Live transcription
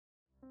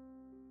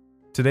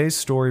Today's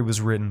story was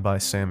written by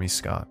Sammy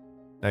Scott.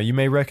 Now, you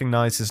may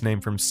recognize his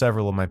name from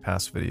several of my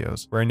past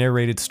videos, where I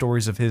narrated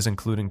stories of his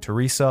including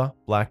Teresa,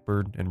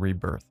 Blackbird, and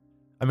Rebirth.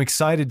 I'm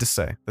excited to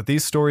say that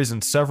these stories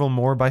and several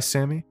more by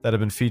Sammy that have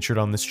been featured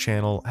on this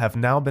channel have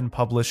now been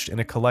published in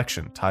a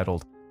collection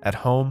titled At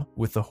Home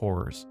with the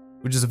Horrors,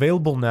 which is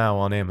available now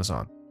on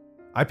Amazon.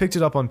 I picked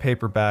it up on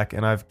paperback,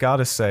 and I've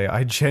gotta say,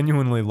 I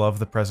genuinely love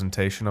the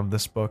presentation of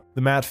this book. The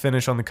matte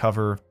finish on the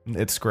cover,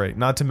 it's great,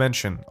 not to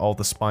mention all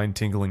the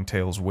spine-tingling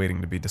tales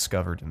waiting to be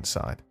discovered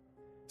inside.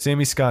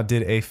 Sammy Scott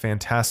did a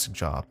fantastic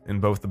job in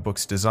both the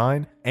book's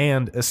design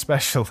and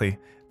especially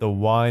the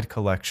wide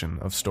collection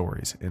of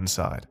stories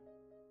inside.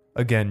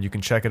 Again, you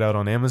can check it out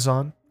on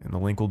Amazon, and the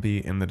link will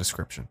be in the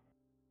description.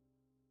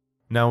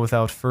 Now,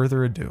 without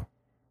further ado,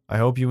 I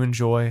hope you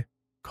enjoy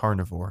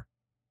Carnivore,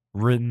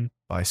 written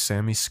by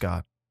Sammy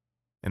Scott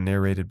and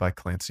narrated by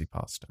Clancy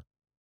Pasta.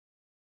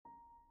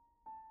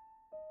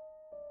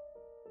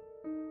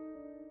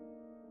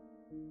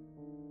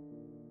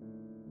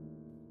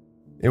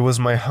 It was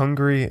my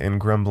hungry and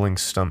grumbling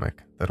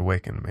stomach that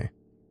awakened me.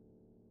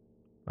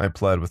 I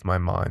pled with my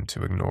mind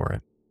to ignore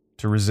it,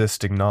 to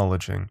resist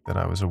acknowledging that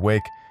I was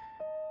awake,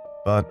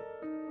 but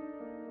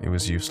it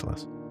was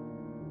useless.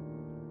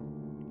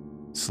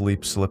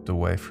 Sleep slipped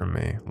away from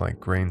me like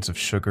grains of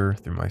sugar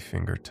through my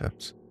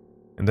fingertips,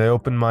 and I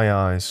opened my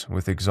eyes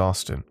with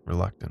exhausted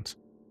reluctance.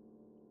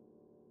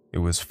 It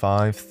was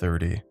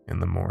 5:30 in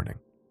the morning.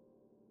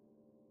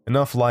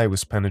 Enough light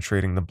was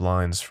penetrating the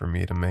blinds for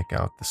me to make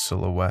out the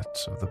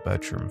silhouettes of the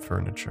bedroom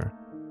furniture.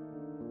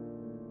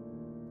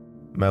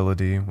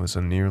 Melody was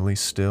a nearly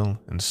still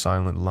and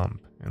silent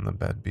lump in the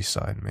bed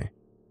beside me.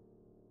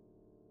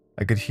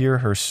 I could hear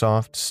her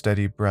soft,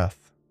 steady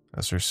breath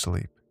as her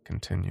sleep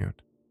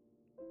continued.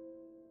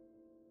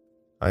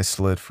 I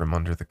slid from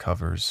under the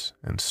covers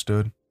and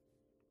stood,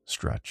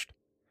 stretched.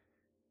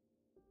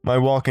 My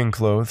walking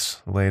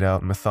clothes, laid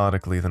out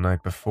methodically the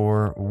night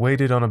before,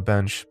 waited on a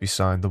bench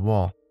beside the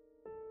wall.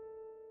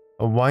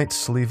 A white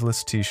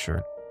sleeveless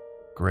t-shirt,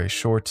 gray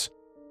shorts,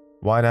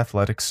 white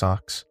athletic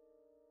socks,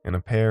 and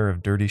a pair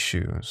of dirty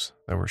shoes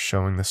that were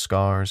showing the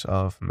scars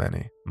of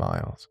many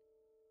miles.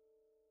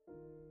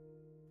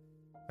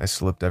 I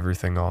slipped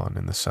everything on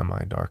in the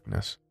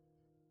semi-darkness.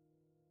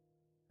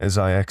 As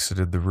I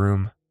exited the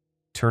room,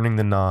 turning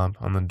the knob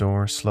on the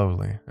door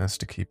slowly as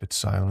to keep it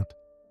silent,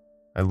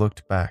 I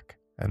looked back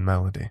at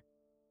Melody.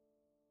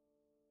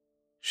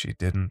 She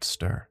didn't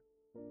stir.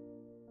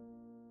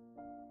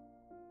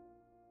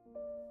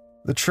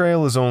 The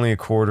trail is only a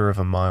quarter of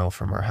a mile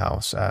from our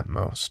house at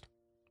most,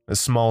 a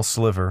small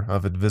sliver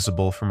of it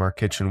visible from our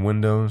kitchen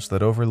windows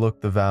that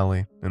overlook the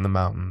valley and the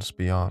mountains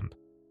beyond.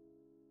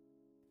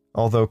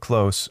 Although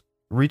close,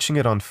 reaching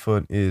it on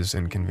foot is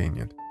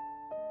inconvenient.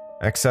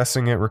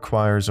 Accessing it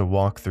requires a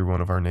walk through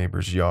one of our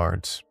neighbors'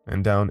 yards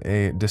and down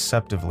a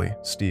deceptively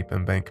steep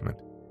embankment.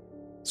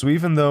 So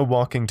even though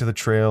walking to the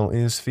trail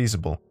is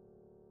feasible,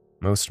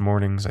 most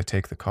mornings I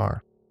take the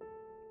car.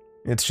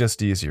 It's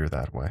just easier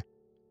that way.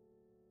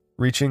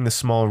 Reaching the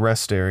small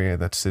rest area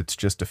that sits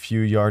just a few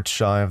yards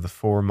shy of the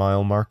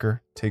 4-mile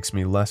marker takes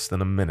me less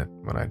than a minute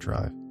when I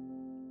drive.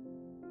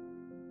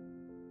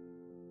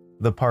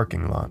 The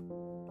parking lot,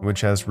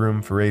 which has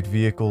room for 8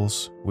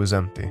 vehicles, was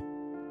empty.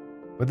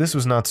 But this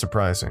was not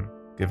surprising,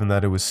 given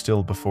that it was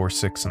still before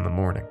 6 in the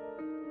morning.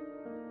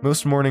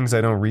 Most mornings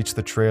I don't reach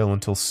the trail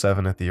until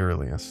 7 at the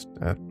earliest,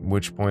 at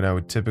which point I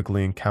would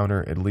typically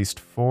encounter at least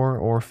 4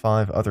 or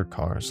 5 other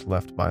cars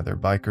left by their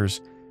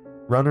bikers,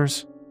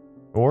 runners,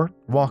 or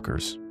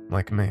walkers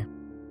like me.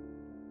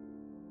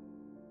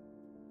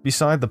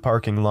 Beside the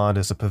parking lot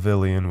is a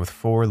pavilion with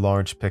 4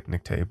 large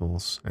picnic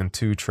tables and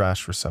 2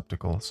 trash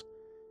receptacles,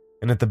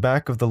 and at the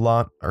back of the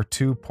lot are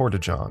 2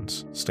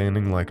 porta-johns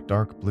standing like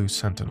dark blue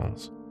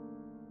sentinels.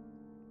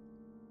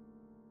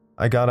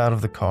 I got out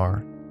of the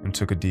car and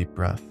took a deep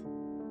breath,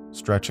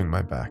 stretching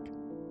my back.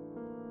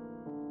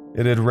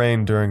 It had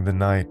rained during the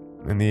night,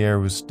 and the air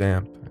was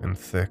damp and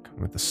thick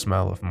with the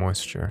smell of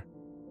moisture.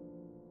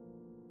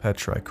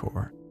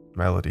 Petrichor,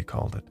 Melody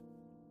called it.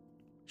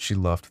 She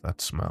loved that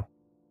smell.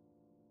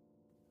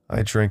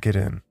 I drank it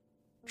in,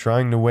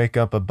 trying to wake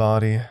up a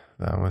body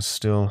that was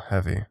still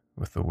heavy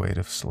with the weight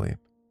of sleep.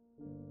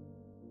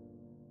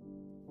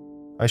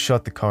 I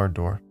shut the car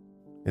door,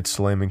 its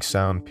slamming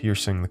sound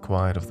piercing the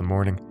quiet of the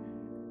morning,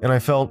 and I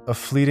felt a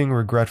fleeting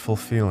regretful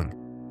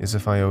feeling, as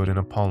if I owed an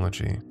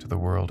apology to the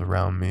world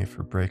around me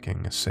for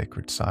breaking a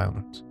sacred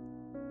silence.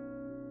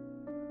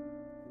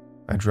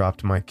 I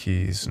dropped my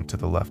keys into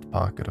the left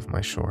pocket of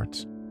my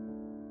shorts.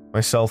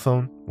 My cell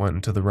phone went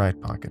into the right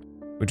pocket,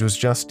 which was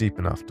just deep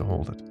enough to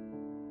hold it.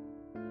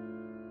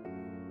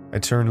 I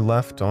turned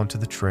left onto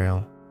the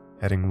trail,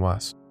 heading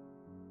west.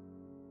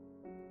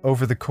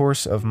 Over the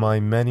course of my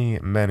many,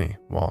 many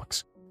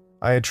walks,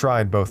 I had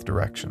tried both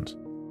directions.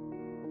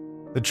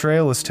 The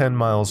trail is 10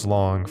 miles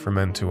long from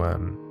end to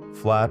end,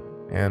 flat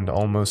and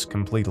almost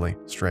completely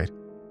straight,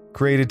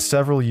 created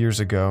several years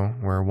ago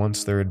where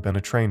once there had been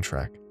a train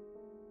track.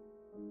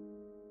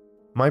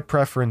 My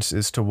preference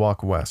is to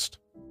walk west,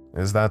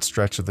 as that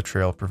stretch of the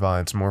trail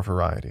provides more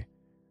variety,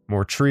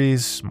 more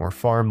trees, more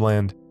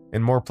farmland,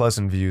 and more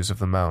pleasant views of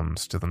the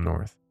mountains to the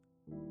north.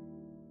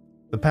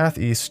 The path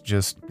east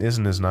just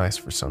isn't as nice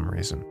for some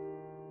reason.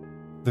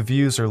 The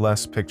views are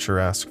less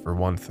picturesque for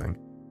one thing,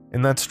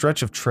 and that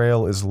stretch of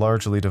trail is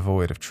largely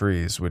devoid of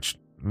trees, which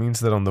means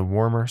that on the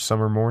warmer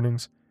summer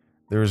mornings,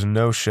 there is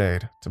no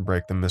shade to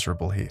break the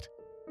miserable heat.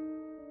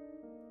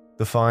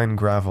 The fine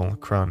gravel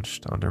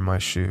crunched under my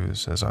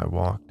shoes as I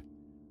walked,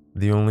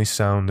 the only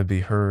sound to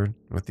be heard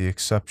with the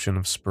exception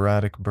of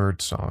sporadic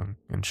birdsong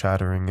and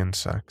chattering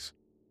insects.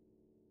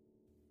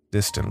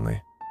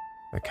 Distantly,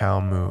 a cow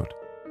mooed.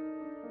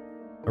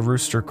 A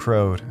rooster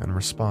crowed in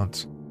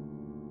response.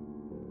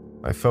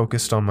 I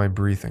focused on my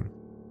breathing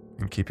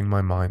and keeping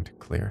my mind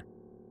clear.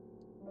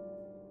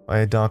 I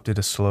adopted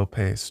a slow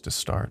pace to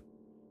start,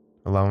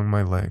 allowing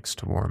my legs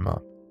to warm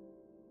up.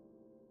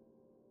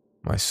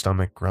 My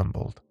stomach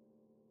grumbled.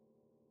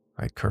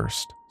 I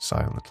cursed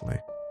silently.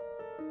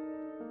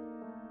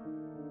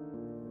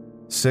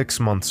 6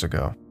 months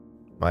ago,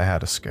 I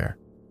had a scare.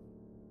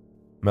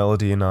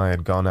 Melody and I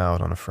had gone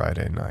out on a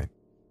Friday night.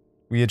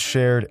 We had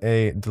shared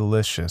a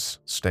delicious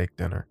steak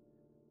dinner.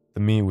 The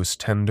meat was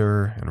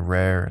tender and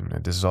rare, and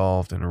it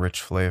dissolved in a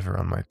rich flavor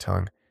on my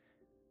tongue.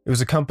 It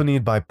was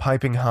accompanied by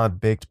piping hot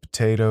baked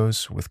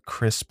potatoes with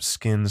crisp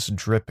skins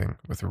dripping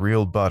with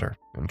real butter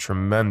and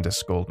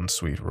tremendous golden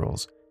sweet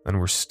rolls that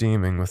were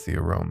steaming with the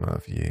aroma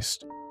of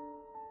yeast.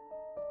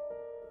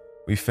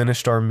 We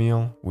finished our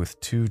meal with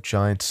 2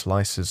 giant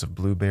slices of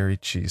blueberry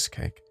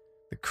cheesecake,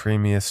 the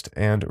creamiest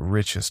and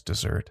richest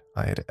dessert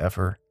I had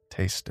ever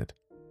tasted.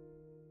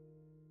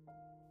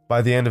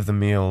 By the end of the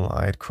meal,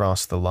 I had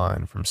crossed the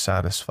line from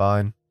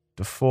satisfied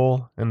to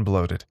full and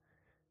bloated,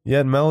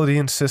 yet Melody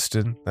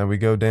insisted that we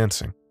go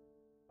dancing.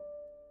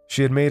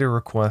 She had made a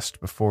request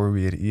before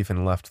we had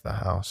even left the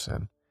house,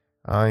 and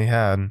I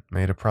had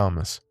made a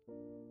promise.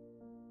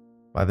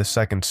 By the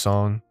second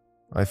song,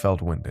 I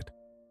felt winded.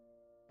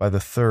 By the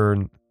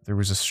third, there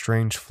was a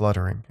strange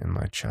fluttering in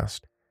my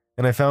chest,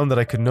 and I found that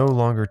I could no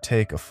longer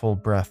take a full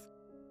breath.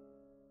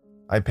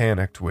 I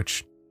panicked,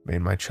 which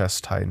made my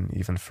chest tighten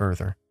even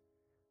further.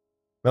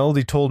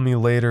 Melody told me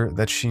later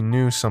that she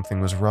knew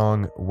something was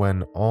wrong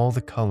when all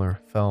the color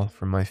fell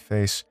from my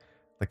face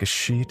like a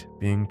sheet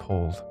being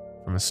pulled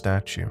from a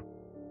statue.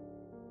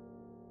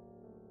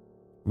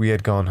 We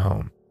had gone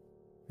home,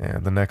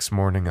 and the next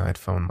morning I had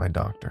phoned my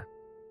doctor.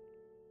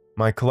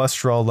 My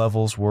cholesterol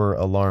levels were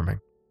alarming,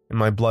 and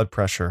my blood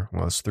pressure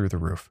was through the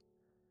roof.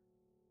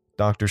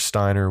 Dr.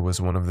 Steiner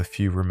was one of the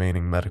few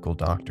remaining medical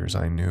doctors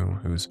I knew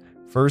whose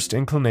first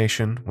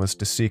inclination was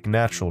to seek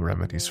natural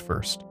remedies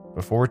first,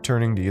 before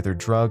turning to either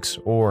drugs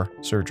or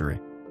surgery.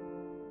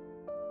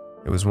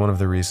 It was one of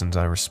the reasons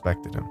I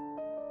respected him.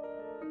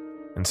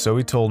 And so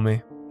he told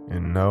me,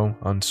 in no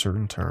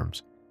uncertain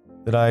terms,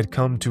 that I had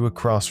come to a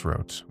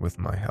crossroads with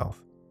my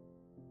health,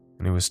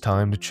 and it was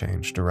time to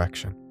change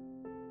direction.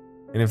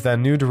 And if that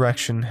new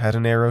direction had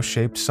an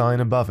arrow-shaped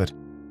sign above it,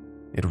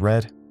 it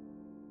read,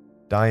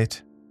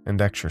 diet and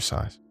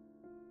exercise.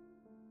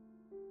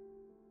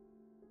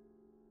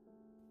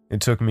 It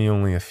took me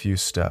only a few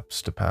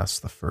steps to pass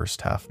the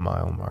first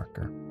half-mile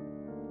marker.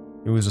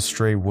 It was a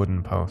stray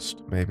wooden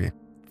post, maybe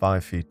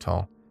 5 feet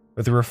tall,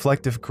 with a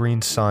reflective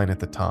green sign at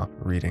the top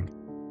reading,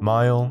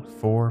 Mile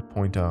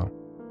 4.0.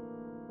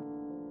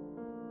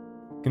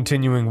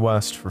 Continuing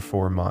west for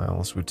 4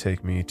 miles would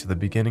take me to the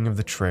beginning of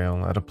the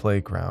trail at a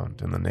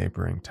playground in the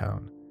neighboring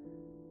town.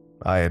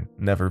 I had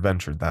never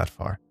ventured that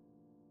far.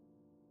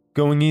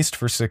 Going east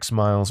for 6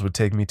 miles would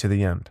take me to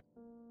the end.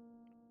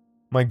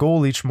 My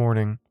goal each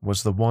morning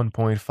was the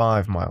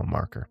 1.5 mile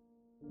marker.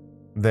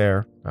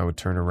 There, I would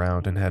turn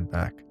around and head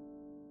back.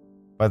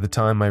 By the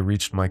time I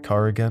reached my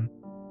car again,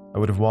 I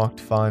would have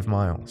walked 5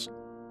 miles,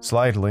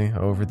 slightly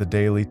over the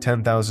daily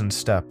 10,000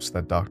 steps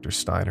that Dr.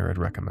 Steiner had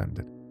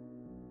recommended.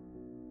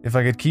 If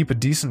I could keep a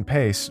decent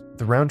pace,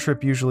 the round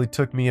trip usually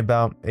took me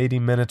about 80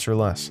 minutes or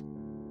less.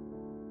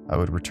 I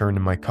would return to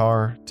my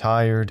car,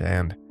 tired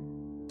and,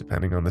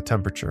 depending on the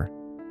temperature,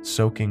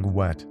 soaking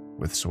wet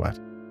with sweat.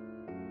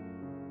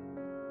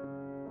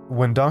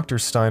 When Dr.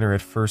 Steiner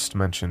had first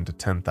mentioned a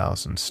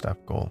 10,000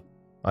 step goal,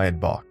 I had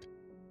balked.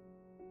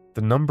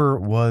 The number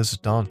was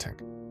daunting.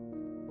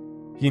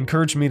 He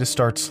encouraged me to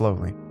start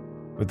slowly,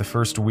 with the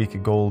first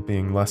week goal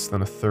being less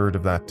than a third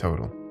of that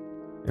total.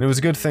 And it was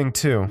a good thing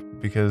too,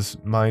 because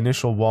my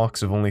initial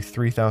walks of only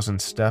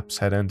 3,000 steps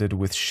had ended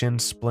with shin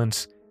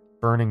splints,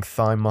 burning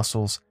thigh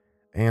muscles,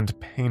 and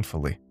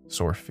painfully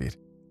sore feet.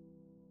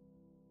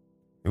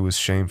 It was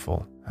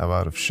shameful how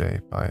out of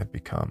shape I had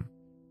become.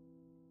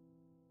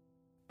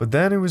 But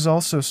then it was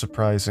also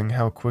surprising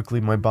how quickly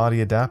my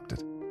body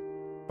adapted.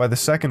 By the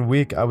second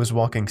week, I was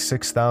walking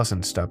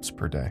 6,000 steps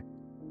per day.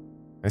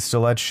 I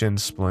still had shin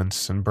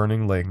splints and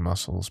burning leg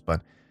muscles,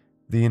 but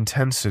the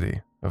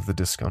intensity of the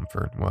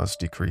discomfort was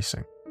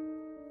decreasing.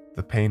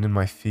 The pain in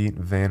my feet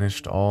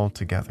vanished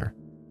altogether,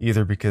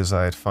 either because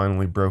I had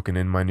finally broken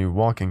in my new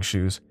walking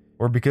shoes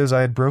or because I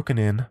had broken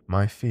in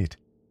my feet.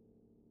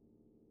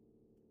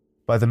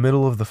 By the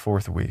middle of the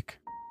 4th week,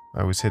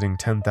 I was hitting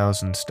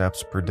 10,000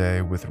 steps per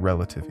day with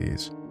relative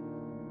ease.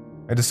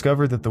 I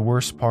discovered that the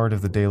worst part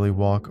of the daily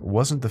walk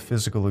wasn't the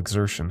physical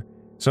exertion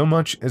so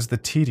much as the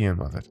tedium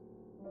of it.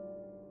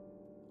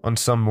 On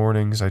some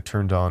mornings, I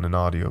turned on an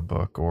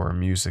audiobook or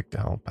music to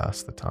help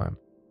pass the time,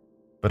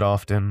 but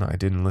often I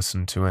didn't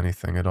listen to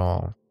anything at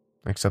all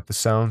except the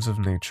sounds of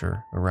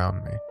nature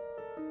around me.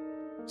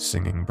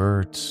 Singing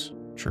birds,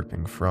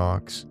 chirping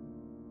frogs,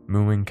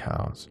 mooing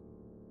cows,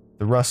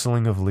 the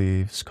rustling of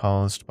leaves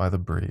caused by the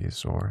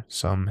breeze or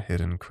some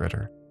hidden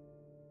critter.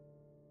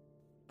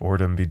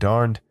 Boredom be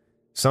darned,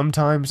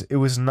 sometimes it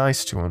was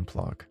nice to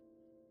unplug,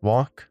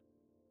 walk,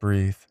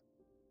 breathe,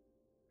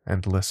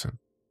 and listen.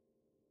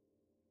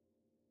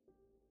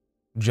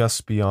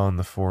 Just beyond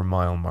the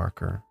 4-mile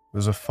marker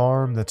was a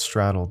farm that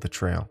straddled the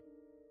trail.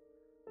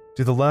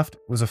 To the left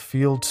was a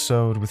field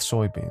sowed with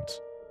soybeans.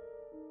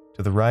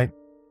 To the right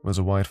was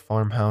a white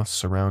farmhouse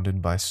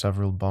surrounded by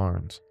several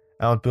barns,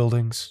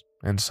 outbuildings,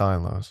 and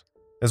silos,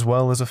 as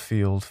well as a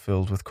field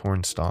filled with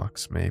corn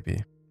stalks,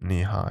 maybe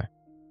knee-high.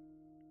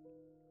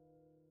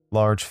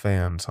 Large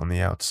fans on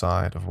the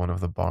outside of one of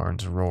the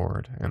barns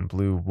roared and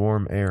blew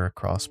warm air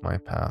across my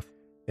path,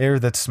 air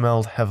that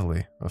smelled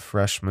heavily of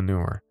fresh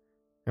manure,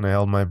 and I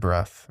held my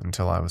breath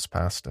until I was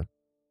past it.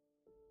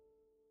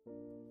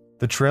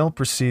 The trail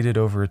proceeded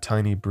over a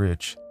tiny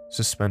bridge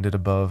suspended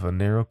above a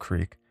narrow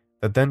creek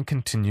that then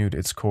continued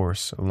its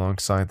course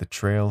alongside the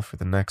trail for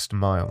the next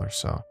mile or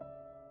so.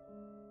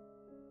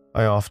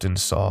 I often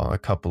saw a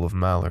couple of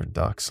mallard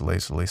ducks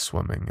lazily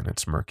swimming in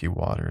its murky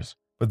waters,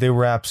 but they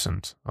were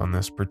absent on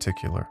this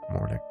particular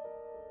morning.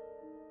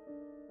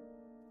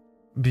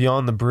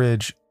 Beyond the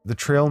bridge, the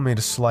trail made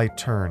a slight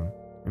turn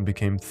and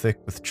became thick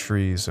with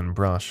trees and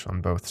brush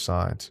on both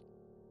sides.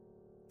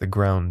 The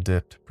ground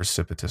dipped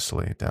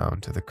precipitously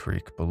down to the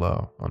creek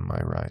below on my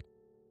right.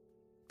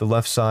 The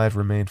left side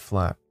remained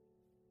flat.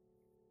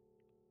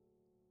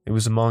 It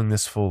was among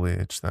this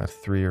foliage that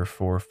 3 or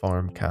 4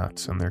 farm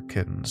cats and their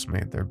kittens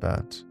made their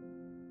beds.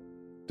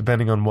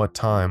 Depending on what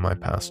time I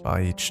passed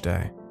by each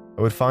day,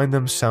 I would find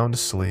them sound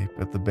asleep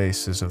at the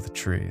bases of the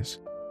trees,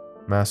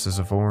 masses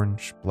of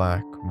orange,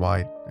 black,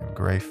 white, and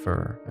gray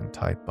fur in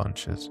tight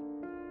bunches.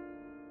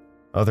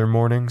 Other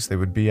mornings they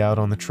would be out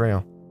on the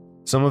trail,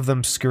 some of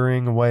them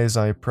scurrying away as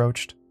I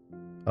approached,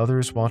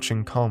 others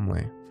watching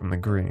calmly from the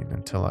green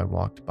until I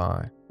walked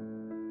by.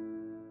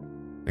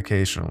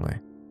 Occasionally,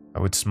 I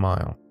would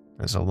smile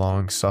as a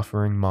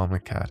long-suffering mama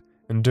cat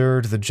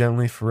endured the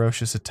gently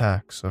ferocious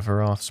attacks of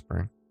her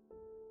offspring.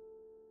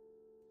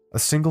 A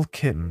single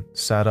kitten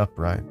sat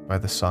upright by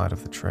the side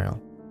of the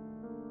trail.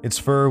 Its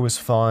fur was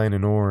fine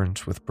and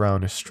orange with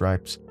brownish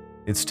stripes,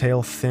 its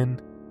tail thin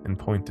and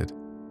pointed.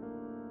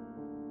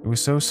 It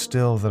was so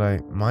still that I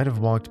might have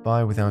walked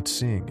by without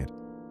seeing it,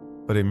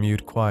 but it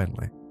mewed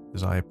quietly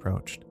as I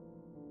approached.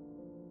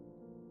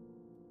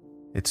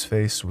 Its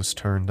face was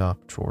turned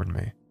up toward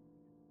me,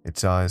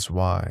 its eyes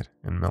wide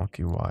and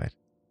milky white.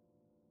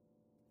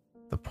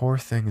 The poor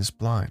thing is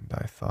blind,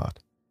 I thought,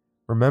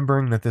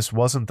 remembering that this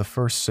wasn't the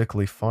first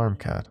sickly farm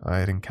cat I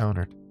had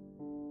encountered.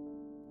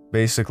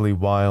 Basically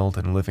wild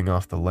and living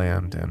off the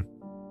land and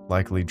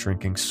likely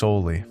drinking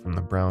solely from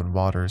the brown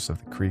waters of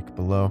the creek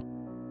below,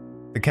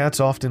 the cats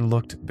often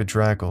looked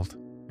bedraggled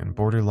and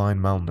borderline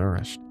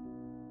malnourished.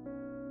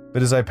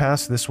 But as I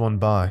passed this one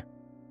by,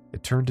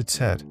 it turned its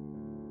head,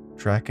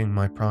 tracking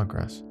my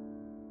progress.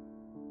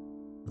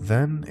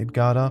 Then it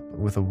got up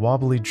with a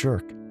wobbly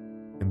jerk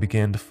and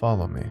began to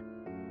follow me,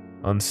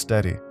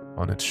 unsteady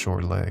on its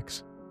short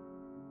legs.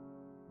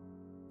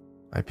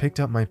 I picked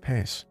up my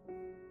pace.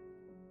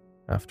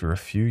 After a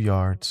few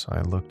yards,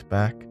 I looked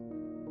back,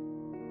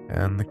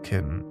 and the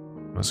kitten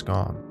was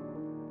gone.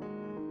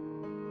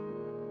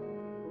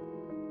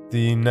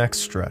 The next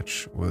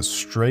stretch was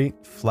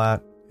straight,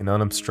 flat, and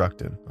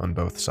unobstructed on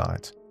both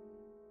sides.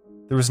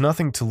 There was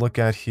nothing to look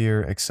at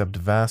here except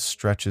vast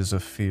stretches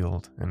of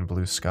field and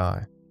blue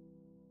sky.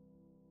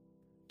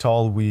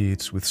 Tall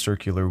weeds with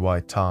circular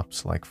white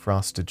tops like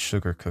frosted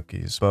sugar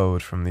cookies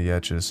bowed from the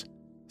edges,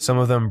 some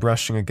of them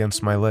brushing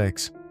against my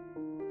legs.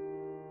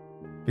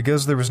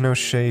 Because there was no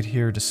shade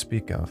here to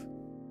speak of,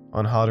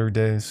 on hotter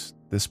days,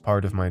 this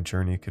part of my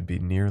journey could be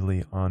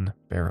nearly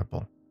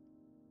unbearable.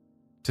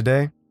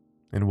 Today,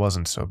 it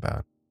wasn't so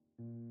bad.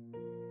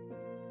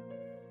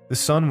 The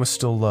sun was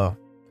still low,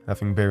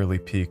 having barely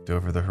peeked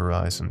over the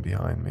horizon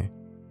behind me.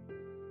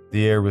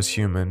 The air was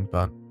humid,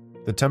 but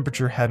the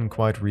temperature hadn't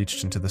quite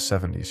reached into the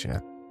 70s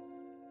yet.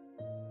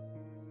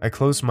 I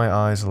closed my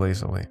eyes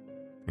lazily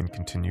and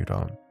continued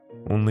on,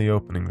 only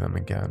opening them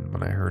again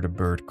when I heard a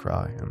bird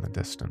cry in the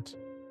distance.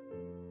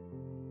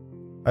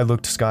 I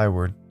looked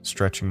skyward,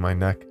 stretching my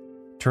neck,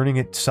 turning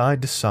it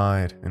side to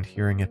side and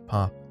hearing it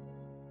pop.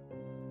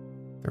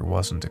 There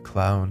wasn't a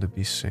cloud to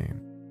be seen,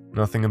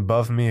 nothing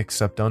above me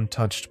except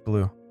untouched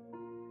blue.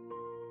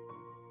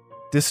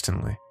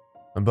 Distantly,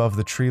 above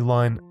the tree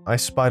line, I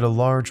spied a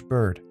large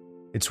bird,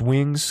 its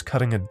wings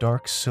cutting a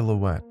dark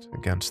silhouette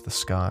against the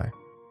sky.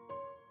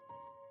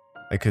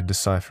 I could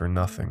decipher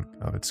nothing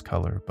of its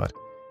color, but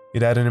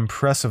it had an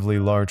impressively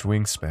large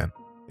wingspan,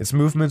 Its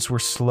movements were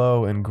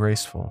slow and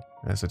graceful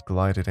as it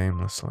glided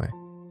aimlessly.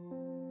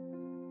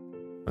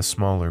 A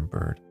smaller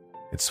bird,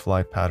 its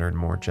flight pattern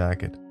more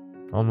jagged,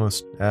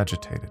 almost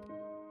agitated,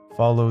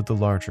 followed the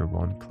larger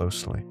one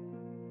closely.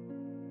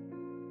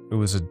 It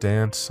was a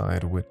dance I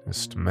had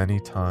witnessed many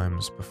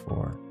times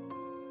before.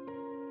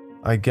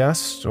 I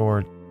guessed,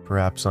 or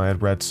perhaps I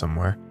had read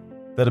somewhere,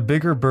 that a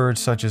bigger bird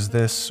such as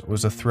this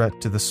was a threat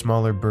to the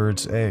smaller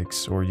bird's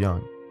eggs or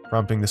young,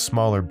 prompting the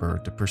smaller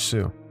bird to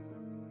pursue.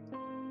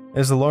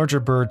 As the larger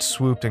bird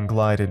swooped and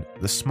glided,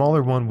 the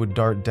smaller one would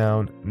dart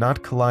down,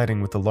 not colliding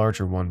with the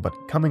larger one, but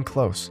coming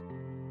close.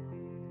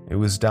 It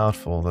was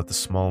doubtful that the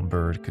small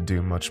bird could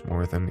do much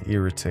more than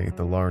irritate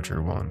the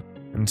larger one,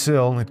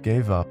 until it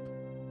gave up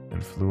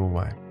and flew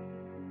away.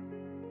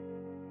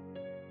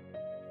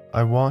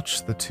 I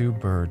watched the two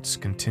birds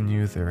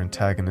continue their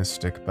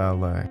antagonistic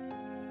ballet,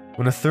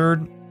 when a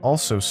third,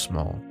 also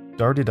small,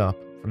 darted up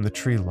from the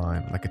tree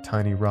line like a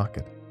tiny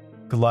rocket,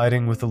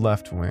 colliding with the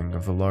left wing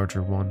of the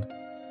larger one,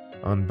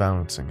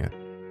 unbalancing it.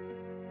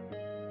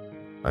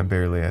 I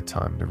barely had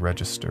time to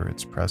register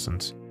its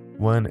presence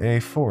when a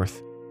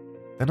fourth,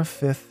 then a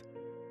fifth,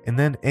 and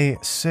then a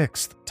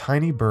sixth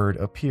tiny bird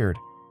appeared,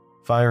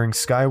 firing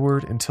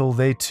skyward until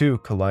they too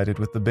collided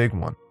with the big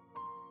one.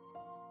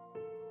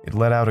 It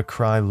let out a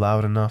cry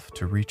loud enough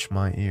to reach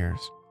my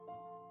ears.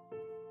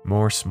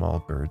 More small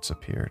birds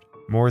appeared,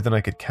 more than I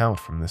could count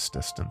from this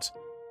distance,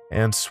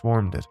 and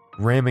swarmed it,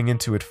 ramming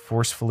into it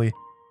forcefully,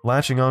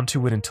 latching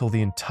onto it until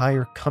the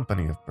entire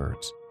company of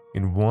birds,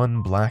 in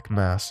one black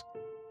mass,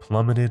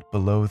 plummeted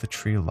below the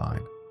tree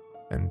line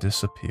and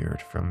disappeared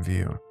from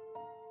view.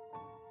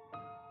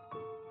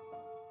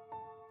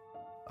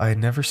 I had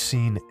never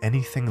seen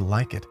anything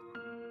like it,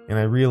 and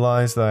I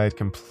realized that I had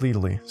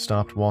completely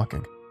stopped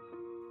walking.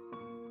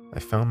 I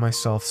found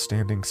myself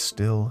standing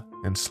still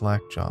and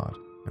slack-jawed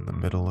in the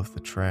middle of the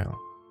trail.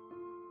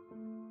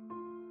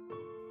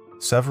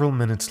 Several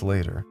minutes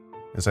later,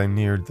 as I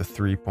neared the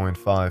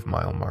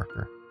 3.5-mile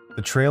marker,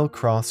 the trail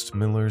crossed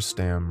Miller's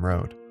Dam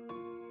Road.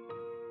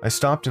 I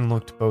stopped and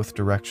looked both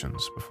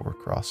directions before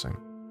crossing,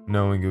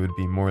 knowing it would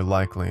be more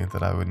likely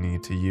that I would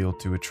need to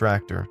yield to a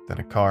tractor than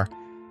a car,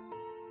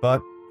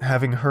 but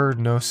having heard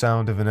no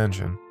sound of an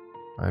engine,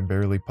 I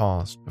barely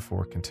paused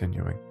before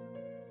continuing.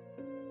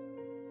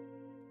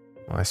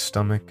 My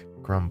stomach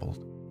grumbled.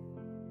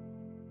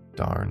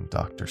 Darn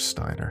Dr.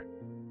 Steiner.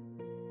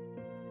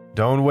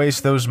 "Don't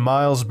waste those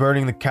miles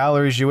burning the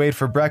calories you ate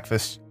for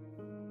breakfast,"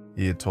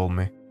 he had told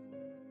me.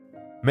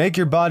 "Make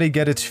your body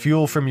get its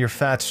fuel from your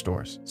fat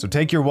stores, so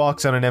take your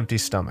walks on an empty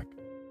stomach."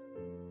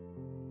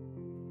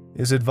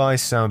 His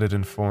advice sounded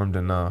informed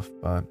enough,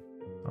 but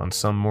on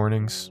some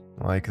mornings,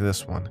 like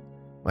this one,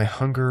 my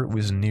hunger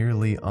was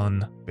nearly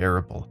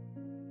unbearable.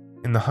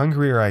 And the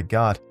hungrier I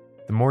got,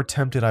 the more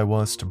tempted I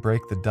was to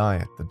break the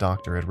diet the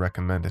doctor had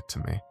recommended to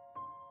me.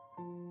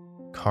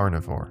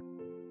 Carnivore.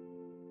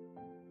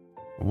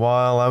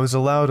 While I was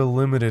allowed a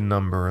limited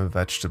number of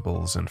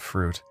vegetables and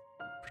fruit,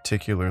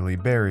 particularly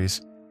berries,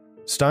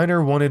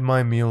 Steiner wanted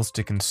my meals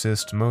to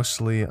consist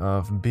mostly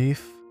of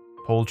beef,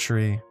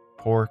 poultry,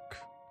 pork,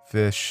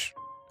 fish,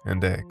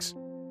 and eggs.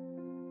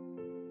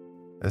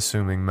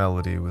 Assuming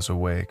Melody was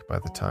awake by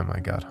the time I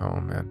got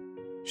home, and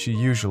she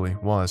usually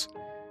was,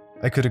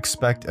 I could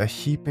expect a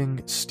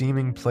heaping,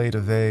 steaming plate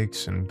of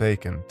eggs and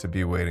bacon to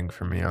be waiting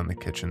for me on the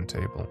kitchen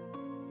table.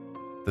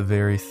 The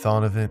very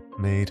thought of it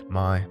made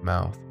my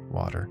mouth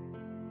water.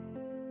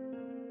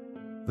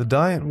 The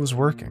diet was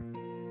working.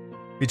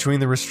 Between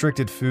the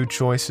restricted food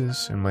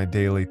choices and my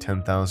daily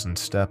 10,000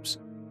 steps,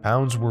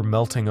 pounds were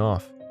melting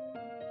off.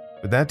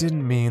 But that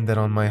didn't mean that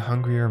on my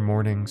hungrier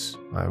mornings,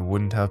 I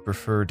wouldn't have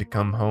preferred to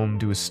come home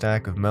to a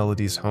stack of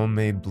Melody's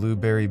homemade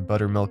blueberry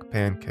buttermilk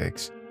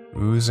pancakes,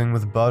 oozing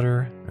with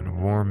butter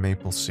and warm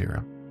maple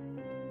syrup,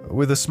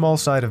 with a small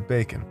side of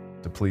bacon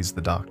to please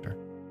the doctor.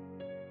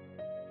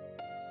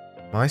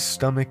 My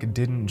stomach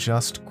didn't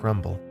just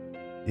grumble,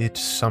 it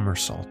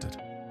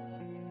somersaulted.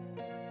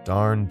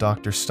 Darn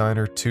Dr.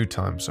 Steiner 2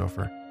 times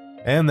over,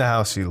 and the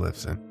house he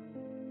lives in.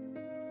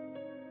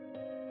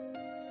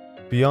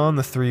 Beyond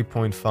the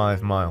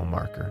 3.5-mile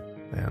marker,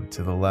 and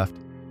to the left,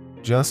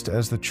 just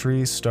as the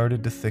trees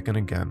started to thicken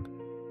again,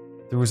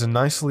 there was a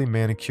nicely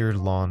manicured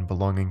lawn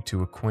belonging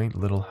to a quaint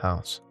little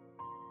house.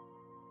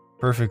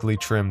 Perfectly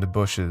trimmed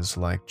bushes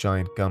like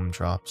giant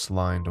gumdrops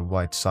lined a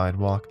white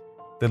sidewalk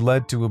that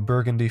led to a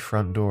burgundy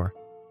front door.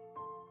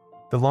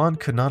 The lawn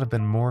could not have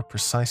been more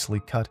precisely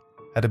cut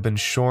had it been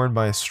shorn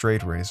by a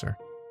straight razor.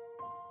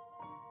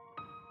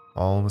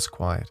 All was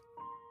quiet.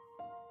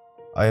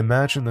 I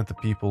imagined that the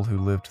people who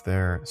lived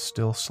there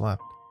still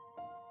slept.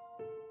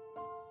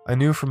 I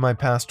knew from my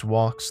past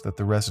walks that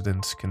the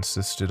residence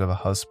consisted of a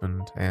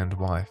husband and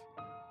wife,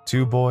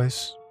 2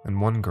 boys and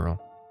 1 girl,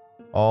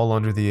 all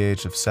under the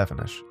age of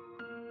 7-ish,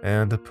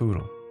 and a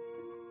poodle.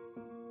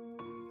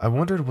 I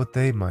wondered what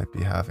they might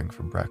be having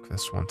for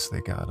breakfast once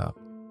they got up.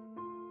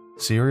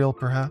 Cereal,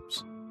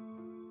 perhaps?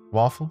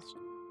 Waffles?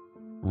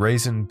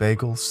 Raisin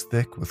bagels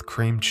thick with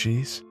cream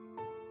cheese?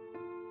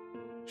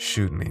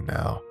 Shoot me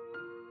now.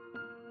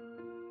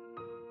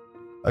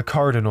 A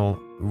cardinal,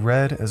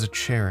 red as a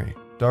cherry,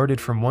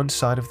 darted from one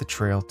side of the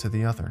trail to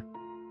the other.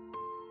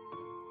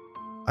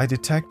 I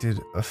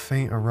detected a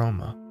faint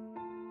aroma,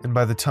 and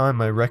by the time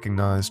I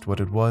recognized what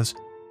it was,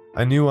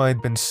 I knew I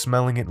had been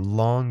smelling it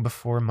long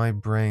before my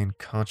brain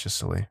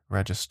consciously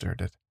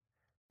registered it.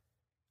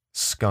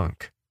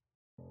 Skunk.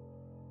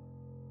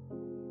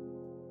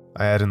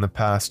 I had in the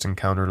past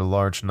encountered a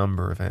large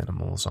number of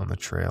animals on the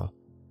trail,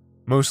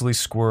 mostly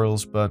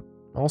squirrels, but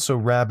also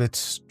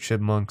rabbits,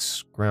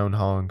 chipmunks,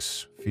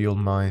 groundhogs, field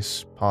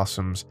mice,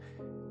 possums,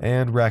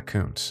 and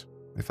raccoons,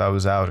 if I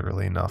was out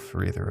early enough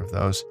for either of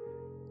those,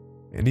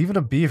 and even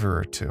a beaver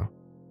or two.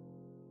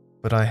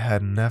 But I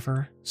had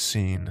never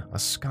seen a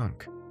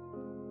skunk.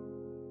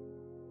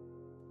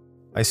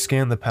 I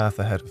scanned the path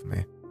ahead of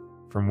me.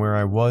 From where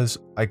I was,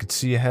 I could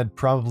see ahead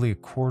probably a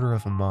quarter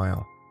of a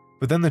mile,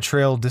 but then the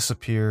trail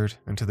disappeared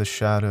into the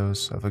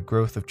shadows of a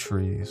growth of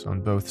trees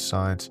on both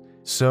sides,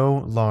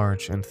 so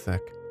large and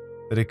thick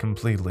that it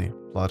completely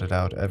blotted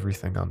out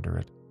everything under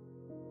it.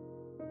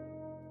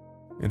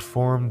 It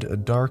formed a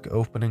dark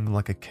opening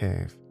like a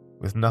cave,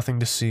 with nothing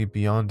to see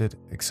beyond it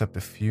except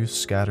a few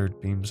scattered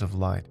beams of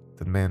light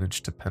that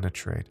managed to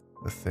penetrate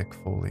the thick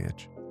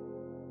foliage.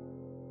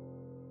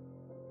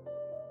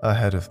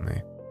 Ahead of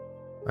me,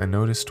 I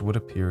noticed what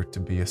appeared to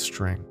be a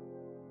string,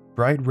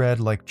 bright red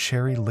like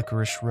cherry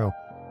licorice rope,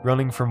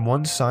 running from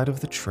one side of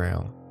the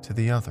trail to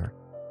the other.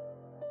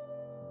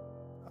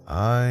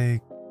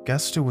 I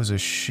guessed it was a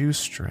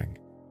shoestring,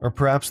 or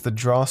perhaps the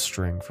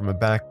drawstring from a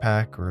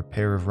backpack or a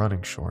pair of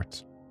running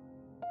shorts.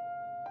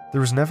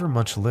 There was never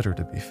much litter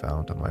to be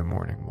found on my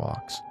morning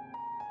walks.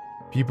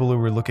 People who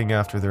were looking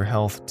after their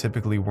health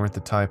typically weren't the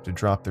type to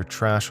drop their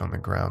trash on the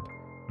ground,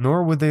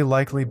 nor would they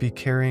likely be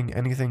carrying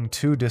anything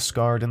to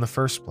discard in the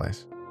first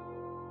place.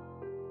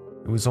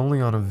 It was only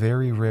on a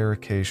very rare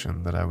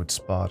occasion that I would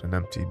spot an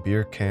empty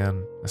beer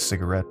can, a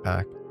cigarette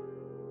pack,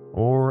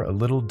 or a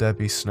Little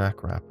Debbie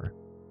snack wrapper.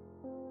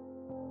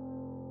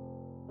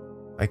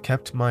 I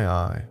kept my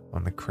eye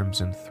on the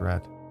crimson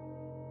thread,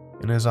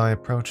 and as I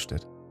approached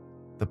it,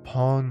 the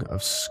pong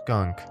of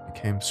skunk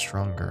became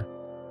stronger,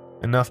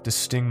 enough to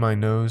sting my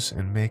nose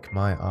and make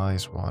my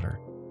eyes water.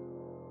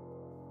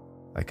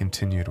 I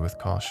continued with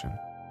caution,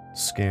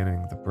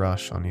 scanning the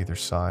brush on either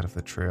side of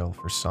the trail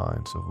for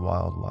signs of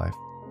wildlife,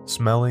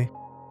 smelly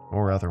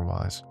or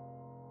otherwise.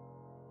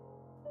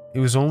 It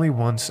was only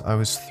once I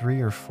was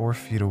 3 or 4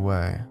 feet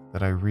away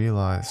that I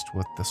realized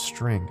what the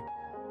string,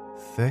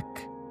 thick,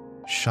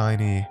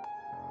 shiny,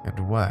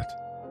 and wet,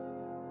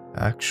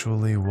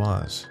 actually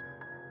was.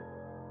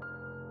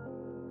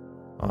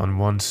 On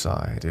one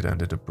side, it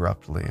ended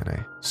abruptly in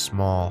a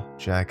small,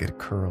 jagged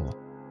curl.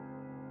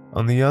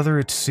 On the other,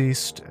 it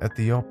ceased at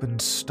the open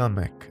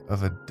stomach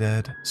of a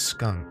dead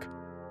skunk,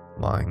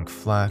 lying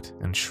flat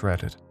and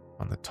shredded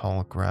on the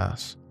tall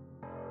grass.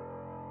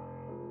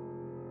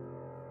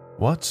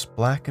 What's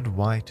black and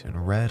white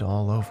and red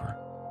all over?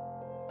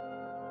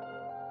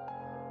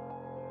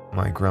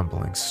 My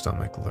grumbling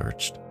stomach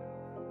lurched.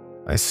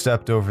 I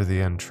stepped over the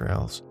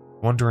entrails,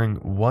 wondering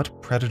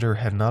what predator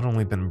had not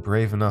only been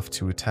brave enough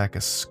to attack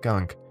a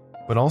skunk,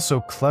 but also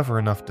clever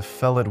enough to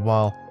fell it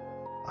while,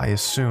 I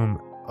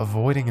assume,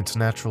 avoiding its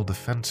natural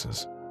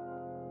defenses.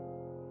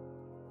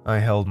 I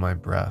held my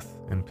breath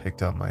and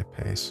picked up my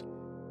pace,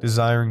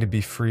 desiring to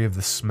be free of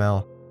the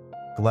smell,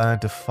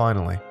 glad to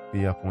finally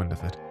be upwind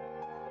of it.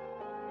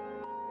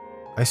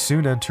 I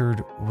soon entered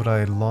what I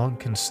had long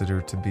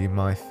considered to be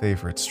my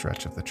favorite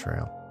stretch of the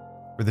trail,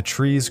 where the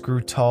trees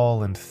grew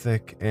tall and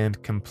thick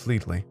and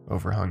completely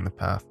overhung the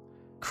path,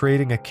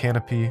 creating a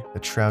canopy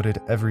that shrouded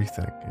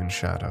everything in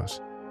shadows.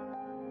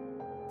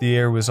 The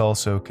air was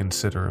also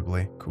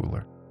considerably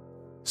cooler.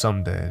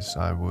 Some days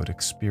I would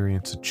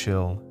experience a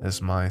chill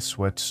as my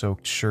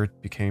sweat-soaked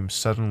shirt became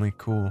suddenly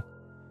cool.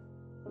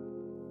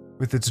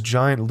 With its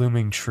giant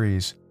looming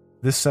trees,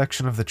 this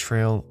section of the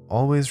trail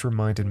always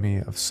reminded me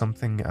of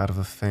something out of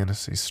a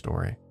fantasy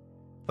story,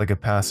 like a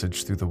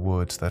passage through the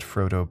woods that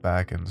Frodo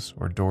Baggins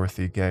or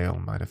Dorothy Gale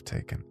might have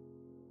taken.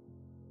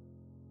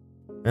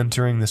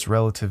 Entering this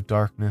relative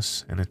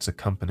darkness and its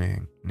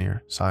accompanying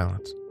near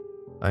silence,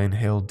 I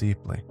inhaled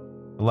deeply,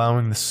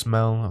 allowing the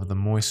smell of the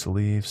moist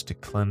leaves to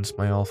cleanse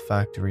my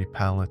olfactory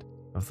palate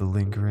of the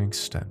lingering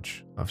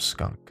stench of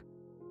skunk.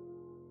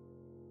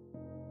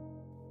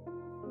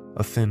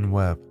 A thin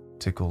web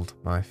tickled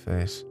my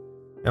face,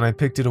 and I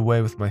picked it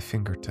away with my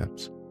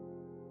fingertips.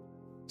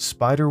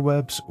 Spider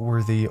webs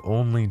were the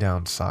only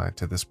downside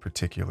to this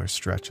particular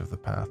stretch of the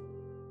path.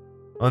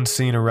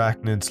 Unseen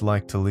arachnids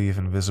like to leave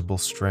invisible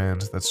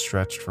strands that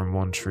stretched from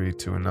one tree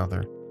to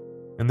another,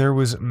 and there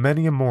was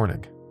many a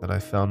morning that I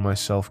found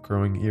myself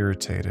growing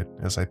irritated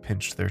as I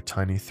pinched their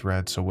tiny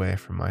threads away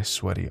from my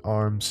sweaty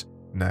arms,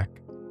 neck,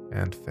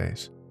 and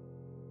face.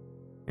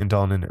 And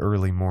on an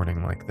early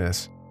morning like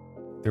this,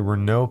 there were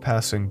no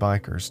passing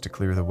bikers to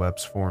clear the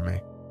webs for me.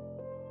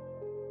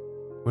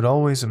 What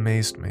always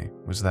amazed me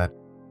was that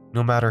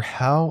no matter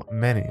how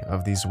many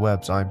of these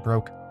webs I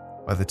broke,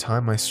 by the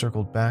time I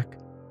circled back,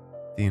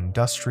 the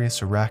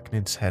industrious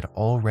arachnids had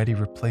already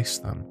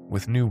replaced them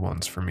with new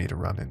ones for me to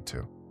run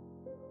into.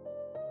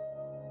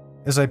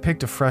 As I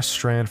picked a fresh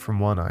strand from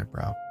one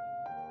eyebrow,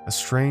 a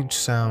strange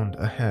sound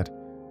ahead,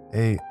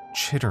 a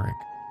chittering,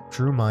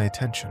 drew my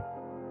attention.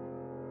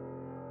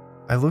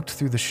 I looked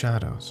through the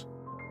shadows.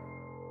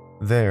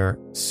 There,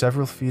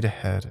 several feet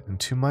ahead and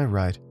to my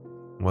right,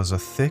 was a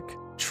thick,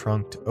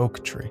 trunked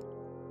oak tree,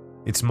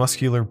 its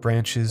muscular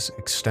branches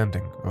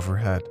extending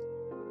overhead.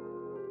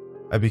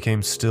 I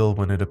became still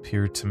when it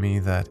appeared to me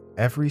that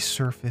every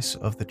surface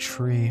of the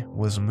tree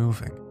was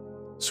moving,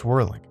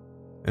 swirling,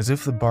 as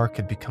if the bark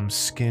had become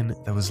skin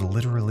that was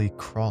literally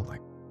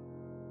crawling.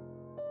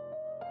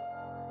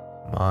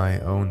 My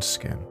own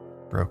skin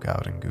broke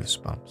out in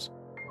goosebumps.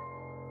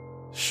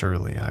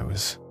 Surely I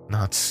was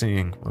not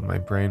seeing what my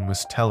brain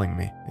was telling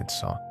me it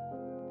saw.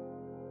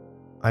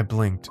 I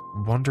blinked,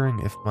 wondering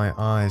if my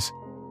eyes,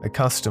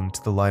 accustomed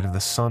to the light of the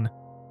sun,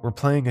 were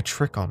playing a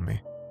trick on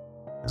me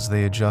as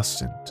they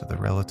adjusted to the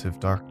relative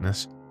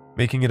darkness,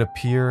 making it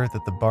appear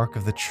that the bark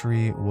of the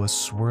tree was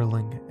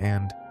swirling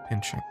and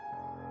pinching.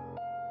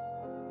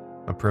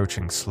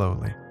 Approaching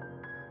slowly,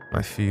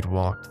 my feet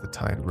walked the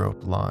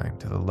tightrope line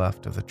to the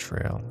left of the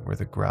trail where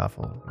the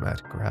gravel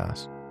met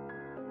grass.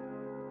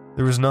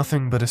 There was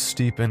nothing but a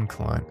steep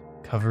incline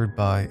covered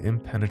by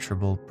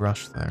impenetrable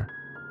brush there,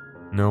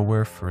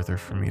 nowhere further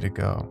for me to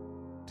go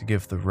to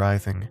give the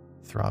writhing,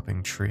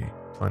 throbbing tree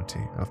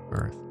plenty of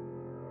birth.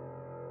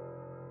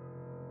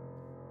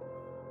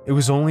 It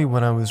was only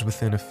when I was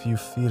within a few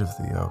feet of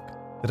the oak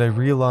that I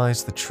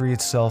realized the tree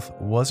itself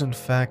was in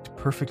fact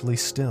perfectly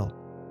still.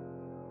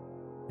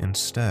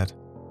 Instead,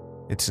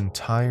 its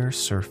entire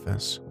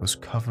surface was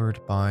covered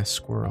by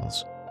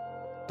squirrels,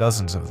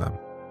 dozens of them,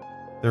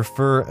 their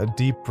fur a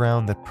deep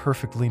brown that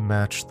perfectly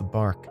matched the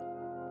bark.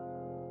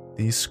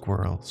 These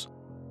squirrels,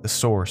 the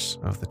source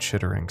of the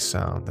chittering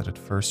sound that had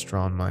first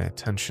drawn my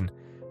attention,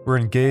 were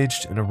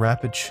engaged in a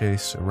rapid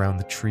chase around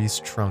the tree's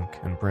trunk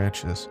and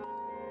branches,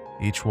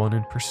 each one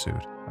in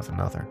pursuit of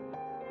another.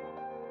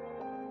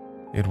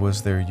 It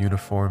was their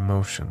uniform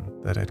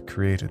motion that had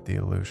created the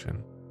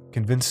illusion,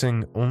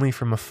 convincing only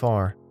from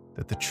afar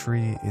that the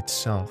tree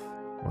itself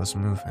was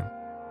moving.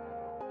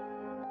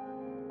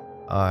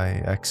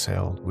 I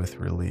exhaled with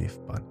relief,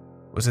 but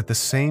was at the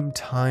same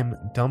time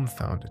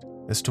dumbfounded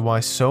as to why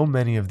so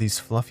many of these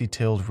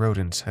fluffy-tailed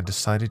rodents had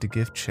decided to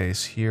give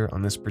chase here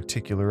on this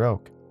particular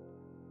oak.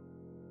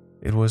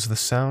 It was the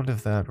sound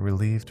of that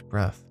relieved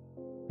breath,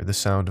 or the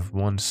sound of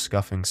one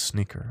scuffing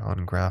sneaker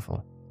on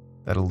gravel,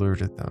 that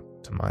alerted them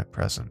to my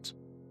presence.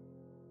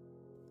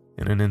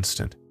 In an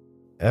instant,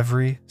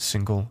 every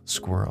single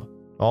squirrel,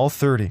 all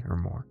 30 or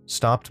more,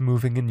 stopped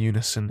moving in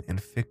unison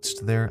and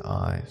fixed their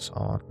eyes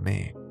on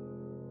me.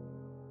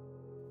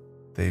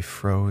 They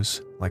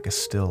froze like a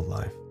still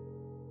life.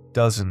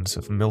 Dozens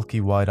of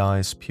milky white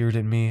eyes peered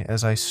at me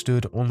as I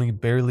stood only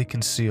barely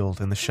concealed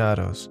in the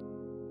shadows.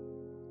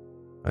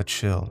 A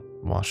chill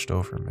washed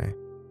over me.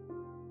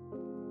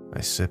 I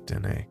sipped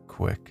in a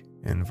quick,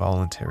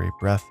 involuntary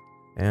breath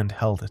and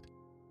held it.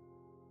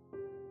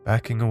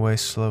 Backing away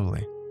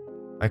slowly,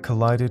 I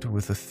collided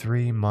with a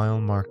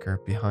 3-mile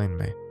marker behind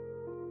me.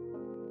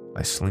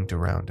 I slinked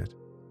around it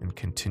and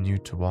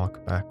continued to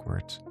walk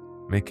backwards,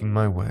 making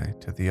my way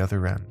to the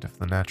other end of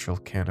the natural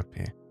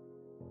canopy,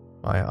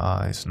 my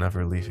eyes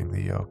never leaving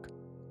the yoke,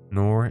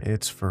 nor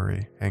its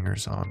furry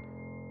hangers-on,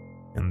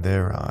 and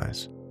their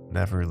eyes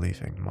never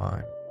leaving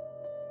mine.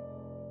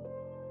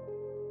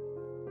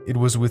 It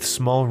was with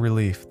small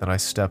relief that I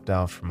stepped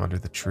out from under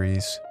the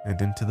trees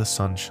and into the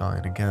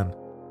sunshine again.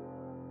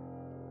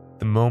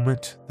 The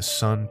moment the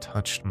sun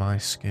touched my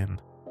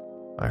skin,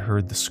 I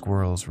heard the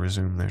squirrels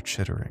resume their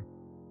chittering.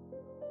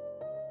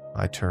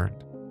 I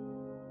turned,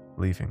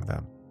 leaving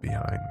them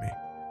behind me.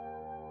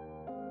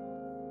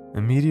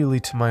 Immediately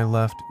to my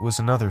left was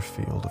another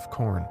field of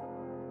corn.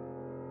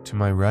 To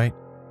my right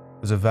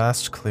was a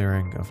vast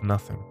clearing of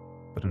nothing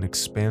but an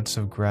expanse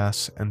of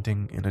grass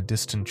ending in a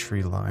distant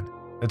tree line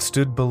that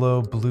stood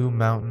below blue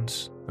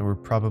mountains that were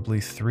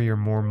probably 3 or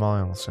more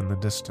miles in the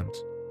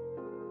distance.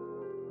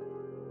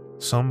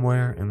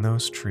 Somewhere in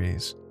those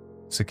trees,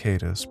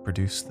 cicadas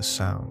produced the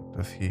sound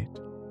of heat.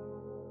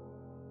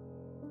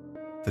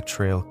 The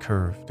trail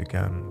curved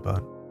again,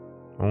 but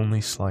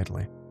only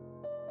slightly.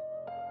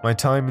 My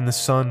time in the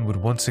sun would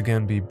once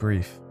again be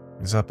brief,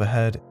 as up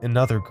ahead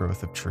another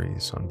growth of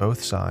trees on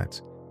both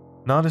sides,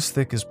 not as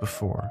thick as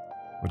before,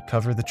 would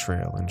cover the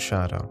trail in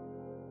shadow.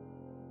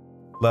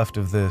 Left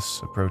of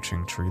this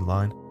approaching tree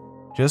line,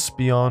 just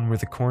beyond where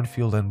the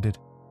cornfield ended,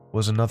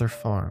 was another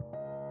farm.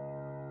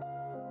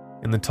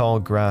 In the tall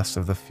grass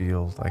of the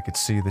field, I could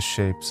see the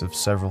shapes of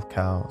several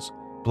cows,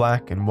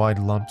 black and white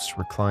lumps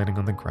reclining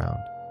on the ground,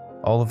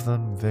 all of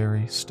them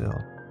very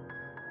still.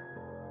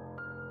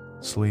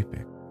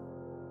 Sleeping.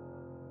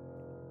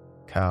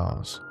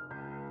 Cows.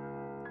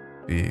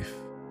 Beef.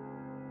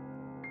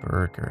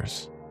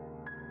 Burgers.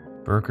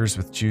 Burgers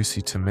with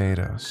juicy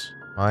tomatoes,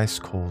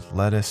 ice-cold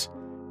lettuce,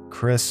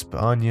 crisp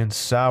onions,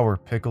 sour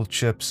pickled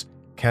chips,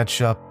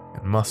 ketchup,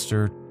 and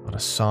mustard on a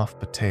soft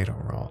potato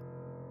roll,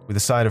 with a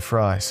side of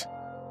fries,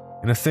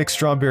 and a thick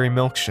strawberry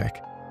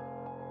milkshake.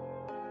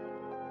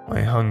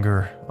 My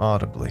hunger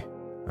audibly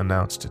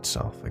announced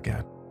itself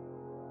again.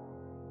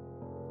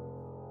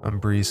 A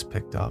breeze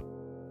picked up,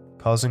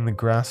 causing the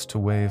grass to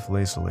wave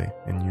lazily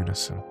in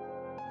unison,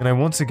 and I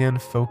once again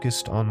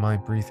focused on my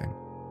breathing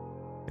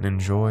and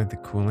enjoyed the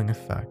cooling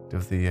effect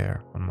of the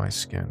air on my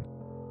skin,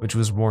 which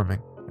was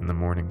warming in the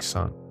morning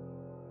sun.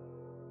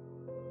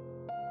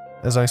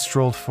 As I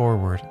strolled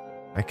forward,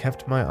 I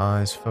kept my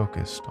eyes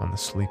focused on the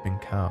sleeping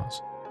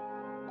cows.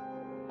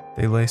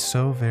 They lay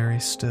so very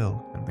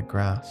still in the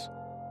grass,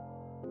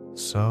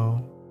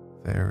 so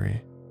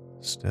very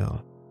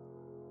still.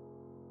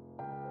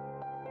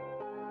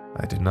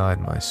 I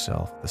denied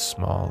myself the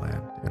small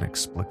and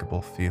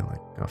inexplicable feeling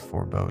of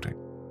foreboding.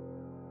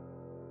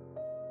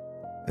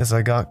 As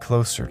I got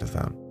closer to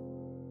them,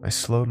 I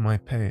slowed my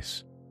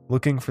pace,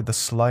 looking for the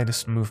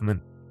slightest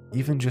movement,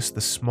 even just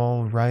the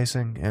small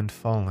rising and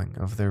falling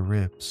of their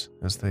ribs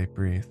as they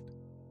breathed.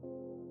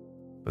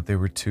 But they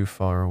were too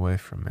far away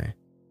from me.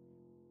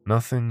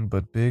 Nothing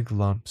but big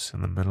lumps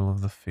in the middle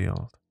of the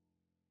field.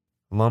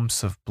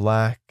 Lumps of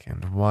black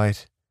and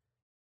white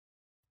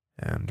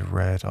and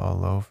red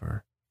all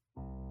over.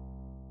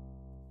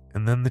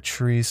 And then the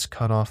trees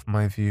cut off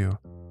my view,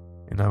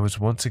 and I was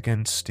once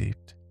again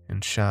steeped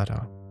in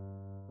shadow.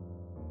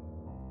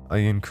 I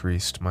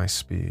increased my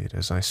speed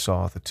as I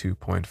saw the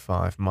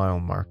 2.5-mile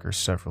marker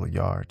several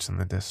yards in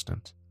the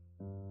distance.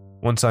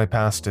 Once I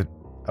passed it,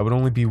 I would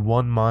only be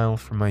 1 mile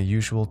from my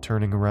usual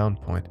turning around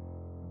point,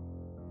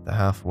 the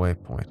halfway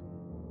point.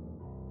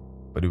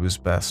 But it was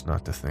best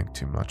not to think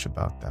too much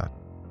about that.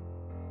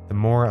 The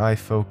more I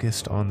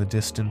focused on the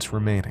distance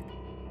remaining,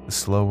 the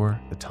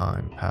slower the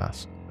time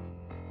passed.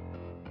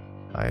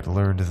 I had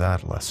learned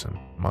that lesson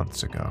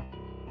months ago.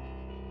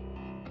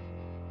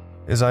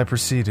 As I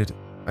proceeded,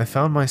 I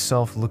found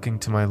myself looking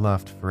to my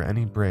left for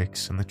any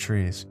breaks in the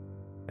trees,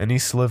 any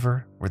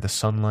sliver where the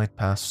sunlight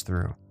passed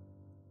through,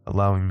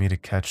 allowing me to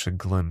catch a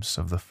glimpse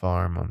of the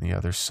farm on the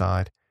other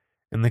side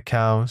and the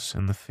cows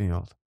in the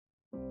field.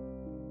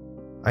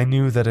 I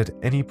knew that at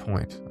any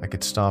point I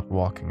could stop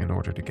walking in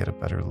order to get a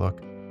better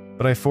look,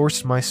 but I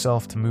forced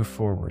myself to move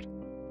forward,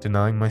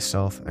 denying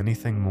myself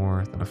anything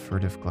more than a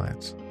furtive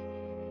glance.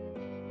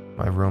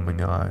 My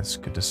roaming eyes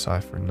could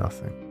decipher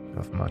nothing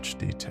of much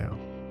detail.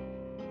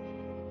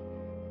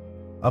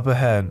 Up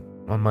ahead,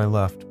 on my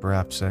left,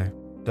 perhaps a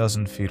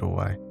dozen feet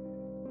away,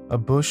 a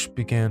bush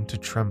began to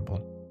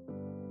tremble,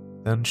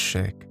 then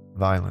shake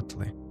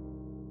violently.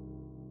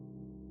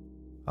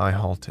 I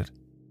halted,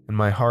 and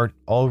my heart,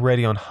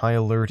 already on high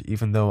alert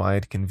even though I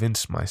had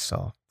convinced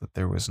myself that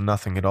there was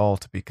nothing at all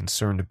to be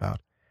concerned about,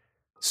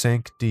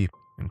 sank deep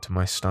into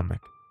my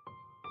stomach,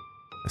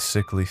 a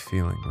sickly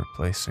feeling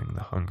replacing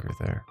the hunger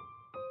there.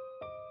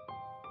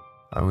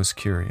 I was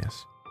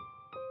curious.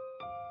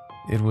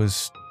 It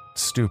was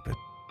stupid,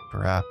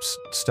 perhaps,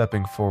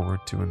 stepping forward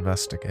to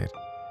investigate.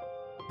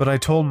 But I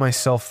told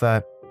myself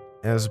that,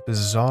 as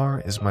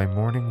bizarre as my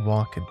morning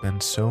walk had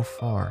been so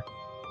far,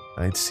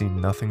 I had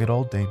seen nothing at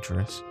all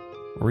dangerous,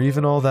 or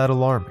even all that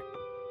alarming.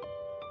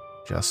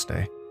 Just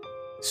a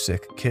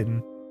sick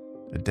kitten,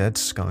 a dead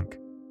skunk,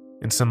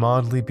 and some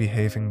oddly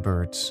behaving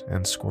birds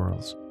and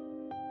squirrels.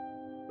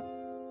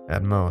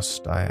 At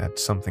most, I had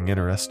something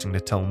interesting to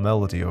tell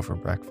Melody over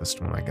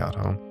breakfast when I got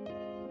home.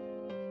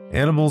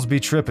 Animals be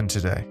trippin'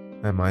 today,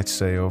 I might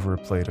say over a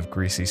plate of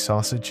greasy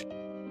sausage,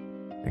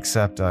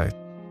 except I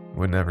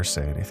would never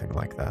say anything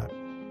like that.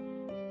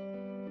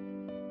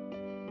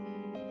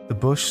 The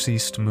bush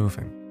ceased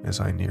moving as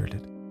I neared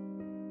it.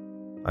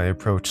 I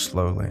approached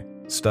slowly,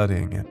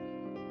 studying it,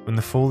 when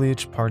the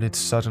foliage parted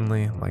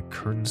suddenly like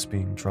curtains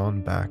being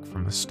drawn back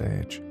from a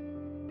stage,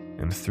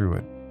 and through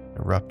it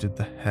erupted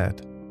the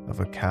head of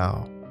a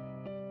cow.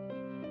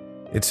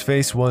 Its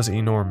face was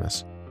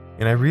enormous,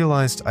 and I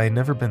realized I had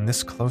never been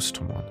this close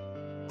to one,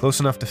 close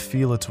enough to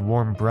feel its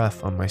warm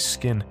breath on my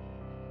skin.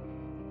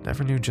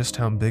 Never knew just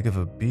how big of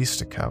a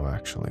beast a cow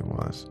actually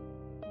was.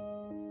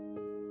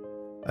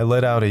 I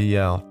let out a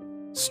yell,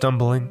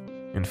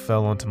 stumbling, and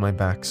fell onto my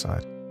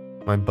backside,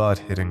 my butt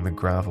hitting the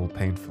gravel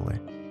painfully,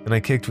 and I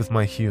kicked with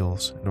my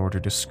heels in order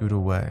to scoot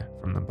away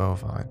from the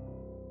bovine.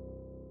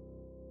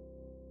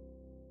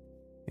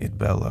 It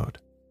bellowed,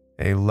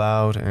 a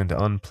loud and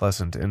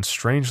unpleasant and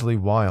strangely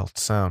wild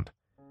sound.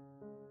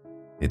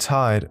 Its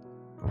hide,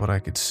 what I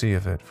could see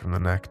of it from the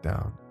neck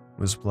down,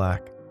 was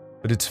black,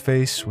 but its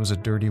face was a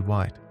dirty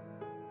white.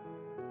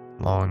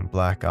 Long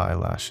black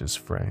eyelashes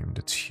framed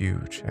its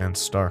huge and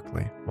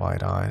starkly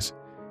wide eyes,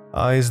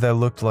 eyes that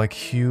looked like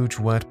huge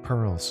wet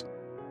pearls,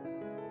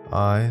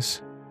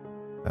 eyes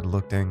that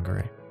looked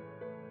angry.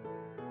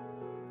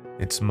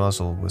 Its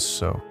muzzle was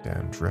soaked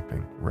and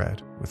dripping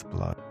red with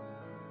blood.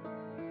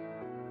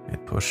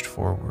 It pushed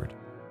forward,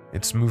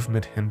 its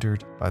movement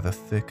hindered by the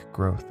thick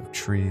growth of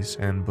trees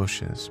and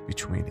bushes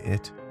between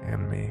it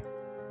and me.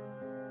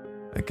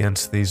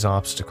 Against these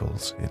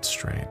obstacles, it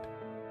strained.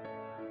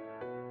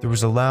 There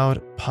was a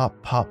loud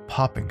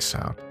popping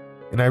sound,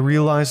 and I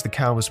realized the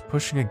cow was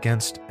pushing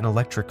against an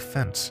electric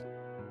fence,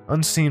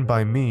 unseen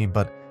by me,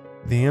 but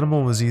The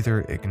animal was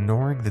either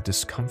ignoring the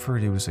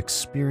discomfort it was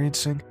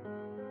experiencing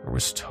or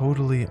was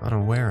totally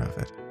unaware of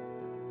it.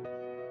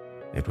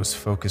 It was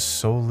focused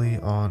solely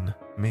on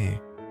me,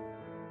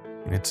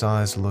 and its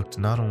eyes looked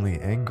not only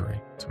angry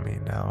to me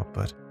now,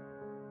 but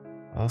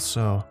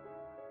also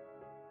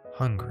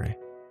hungry.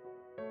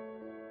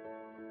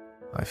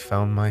 I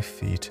found my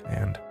feet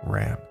and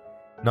ran,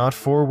 not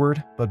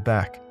forward, but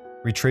back,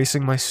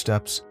 retracing my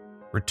steps,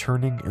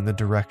 returning in the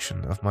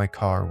direction of my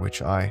car,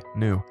 which I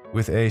knew,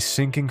 with a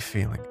sinking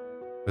feeling,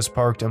 was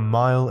parked 1.5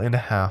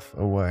 miles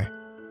away.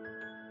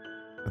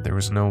 But there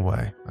was no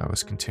way I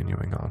was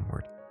continuing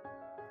onward.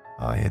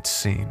 I had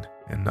seen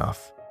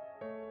enough.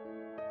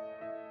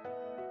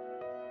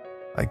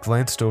 I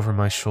glanced over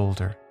my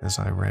shoulder as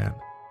I ran,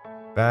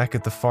 back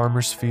at the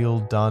farmer's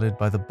field dotted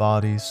by the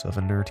bodies of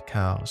inert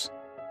cows.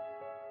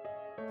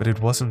 But it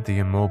wasn't the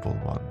immobile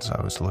ones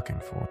I was looking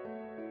for.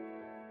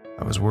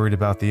 I was worried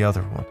about the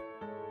other one,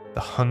 the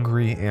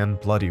hungry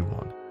and bloody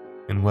one,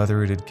 and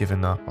whether it had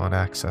given up on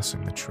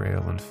accessing the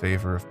trail in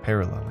favor of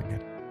paralleling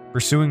it,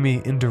 pursuing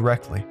me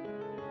indirectly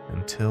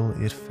until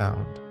it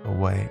found a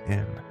way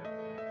in.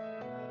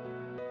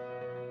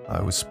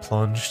 I was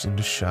plunged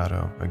into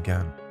shadow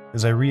again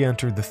as I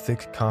re-entered the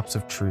thick copse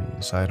of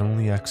trees I had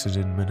only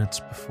exited minutes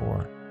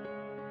before.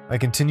 I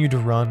continued to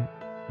run,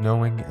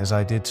 knowing as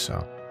I did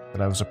so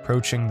that I was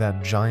approaching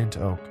that giant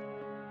oak,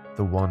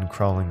 the one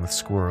crawling with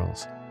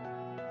squirrels.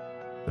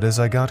 But as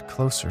I got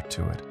closer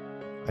to it,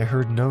 I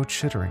heard no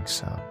chittering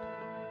sound,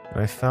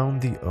 and I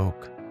found the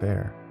oak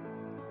bare.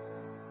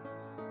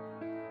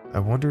 I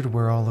wondered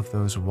where all of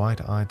those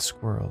wide-eyed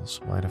squirrels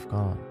might have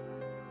gone.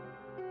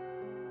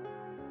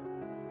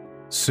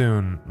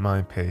 Soon,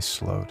 my pace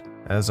slowed,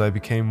 as I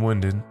became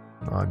winded,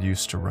 not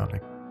used to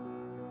running.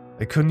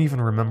 I couldn't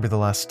even remember the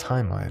last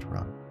time I had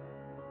run.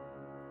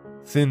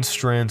 Thin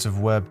strands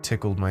of web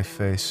tickled my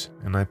face,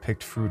 and I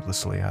picked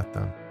fruitlessly at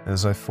them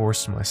as I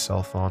forced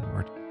myself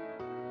onward.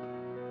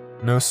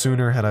 No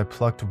sooner had I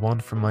plucked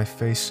one from my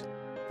face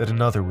that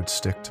another would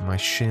stick to my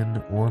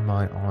shin or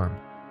my arm.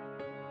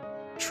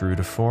 True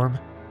to form,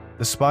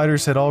 the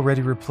spiders had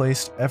already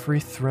replaced every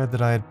thread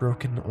that I had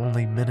broken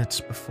only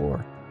minutes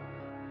before.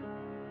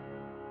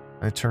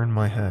 I turned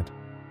my head,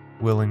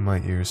 willing my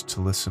ears to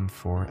listen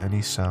for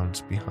any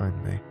sounds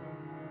behind me,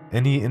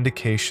 any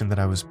indication that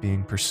I was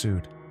being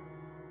pursued.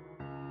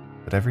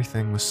 But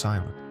everything was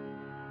silent.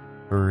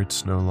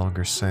 Birds no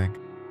longer sang.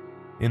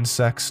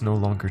 Insects no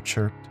longer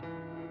chirped.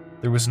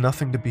 There was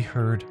nothing to be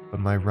heard but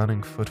my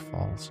running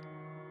footfalls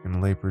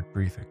and labored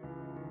breathing.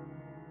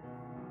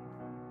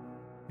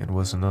 It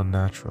was an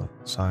unnatural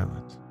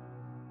silence.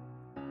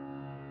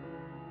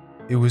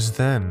 It was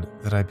then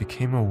that I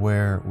became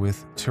aware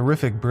with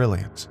terrific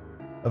brilliance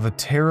of a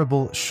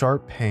terrible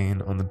sharp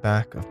pain on the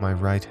back of my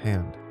right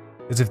hand,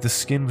 as if the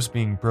skin was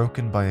being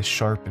broken by a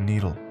sharp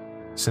needle,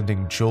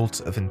 sending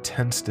jolts of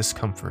intense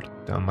discomfort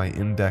down my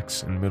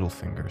index and middle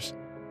fingers.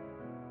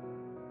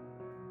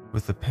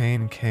 With the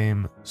pain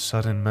came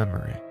sudden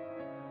memory.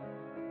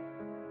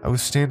 I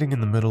was standing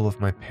in the middle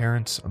of my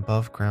parents'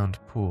 above-ground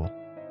pool,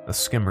 a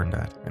skimmer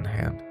net in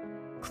hand,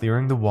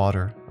 clearing the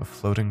water of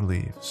floating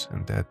leaves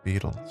and dead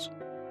beetles.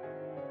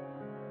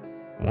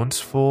 Once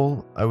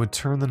full, I would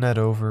turn the net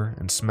over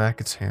and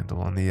smack its handle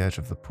on the edge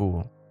of the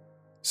pool,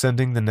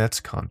 sending the net's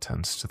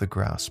contents to the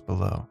grass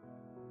below.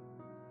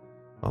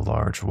 A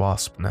large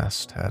wasp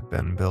nest had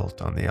been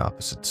built on the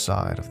opposite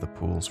side of the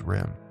pool's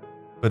rim,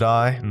 but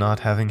I, not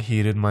having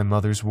heeded my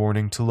mother's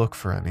warning to look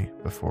for any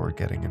before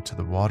getting into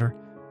the water,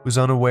 was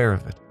unaware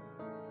of it.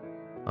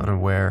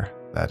 Unaware,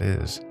 that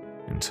is,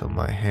 until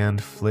my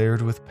hand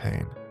flared with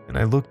pain, and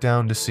I looked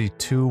down to see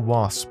 2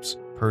 wasps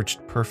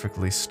perched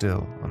perfectly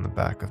still on the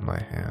back of my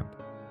hand,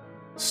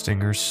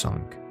 stingers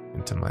sunk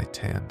into my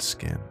tanned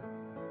skin.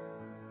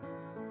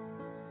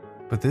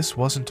 But this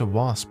wasn't a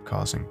wasp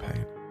causing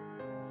pain.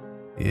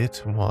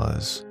 It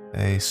was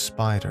a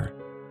spider.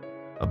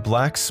 A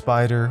black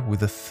spider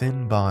with a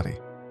thin body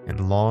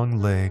and long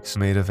legs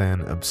made of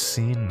an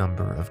obscene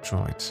number of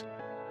joints.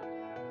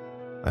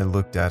 I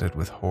looked at it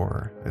with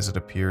horror as it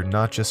appeared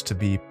not just to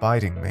be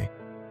biting me,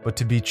 but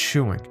to be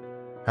chewing,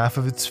 half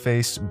of its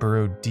face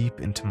burrowed deep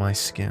into my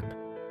skin.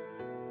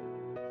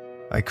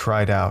 I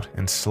cried out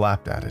and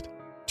slapped at it,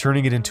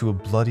 turning it into a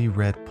bloody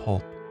red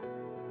pulp.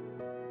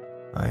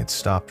 I had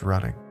stopped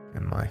running,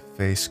 and my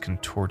face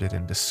contorted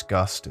in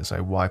disgust as I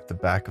wiped the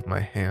back of my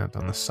hand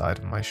on the side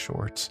of my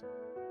shorts.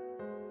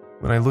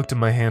 When I looked at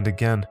my hand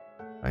again,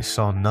 I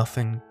saw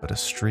nothing but a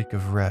streak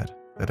of red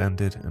that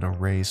ended in a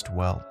raised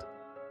welt,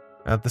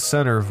 at the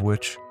center of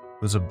which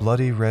was a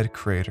bloody red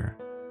crater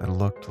that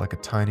looked like a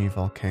tiny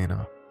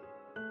volcano.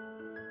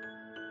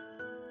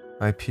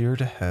 I peered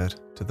ahead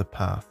to the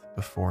path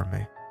before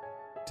me,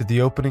 to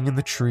the opening in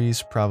the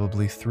trees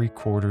probably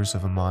 3/4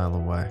 of a mile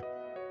away.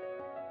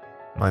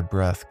 My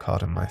breath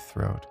caught in my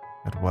throat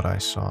at what I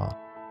saw.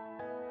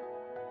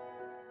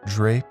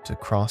 Draped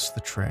across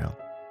the trail,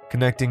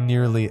 connecting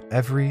nearly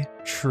every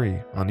tree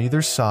on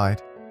either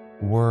side,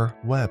 were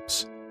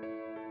webs.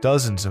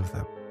 Dozens of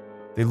them.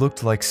 They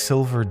looked like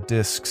silver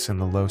discs in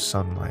the low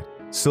sunlight,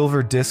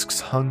 Silver discs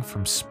hung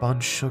from spun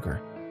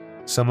sugar,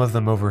 some of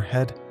them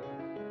overhead,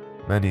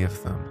 many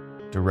of them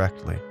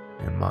directly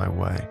in my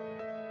way.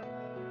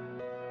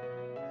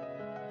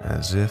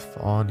 As if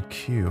on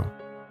cue,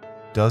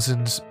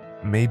 dozens,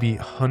 maybe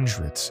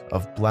hundreds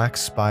of black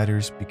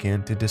spiders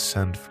began to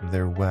descend from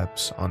their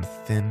webs on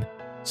thin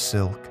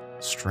silk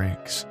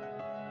strings.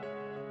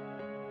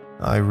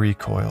 I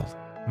recoiled,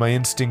 my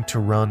instinct to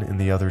run in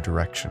the other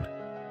direction.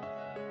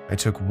 I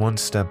took one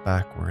step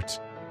backwards,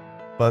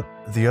 but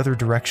the other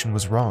direction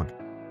was wrong.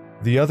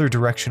 The other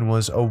direction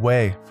was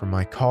away from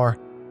my car,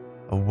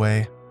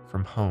 away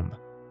from home.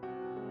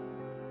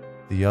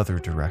 The other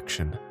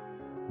direction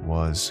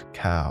was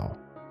cow.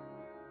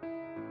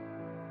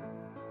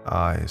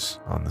 Eyes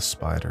on the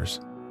spiders.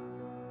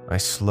 I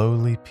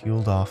slowly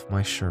peeled off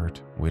my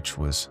shirt, which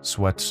was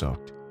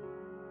sweat-soaked.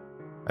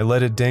 I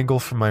let it dangle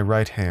from my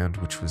right hand,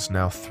 which was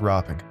now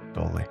throbbing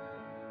dully.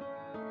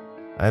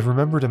 I had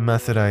remembered a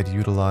method I had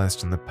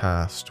utilized in the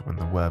past when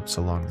the webs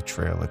along the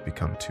trail had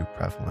become too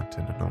prevalent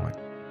and annoying.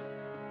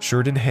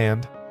 Shirt in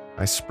hand,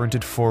 I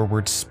sprinted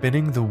forward,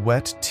 spinning the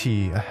wet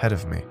tea ahead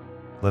of me,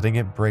 letting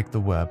it break the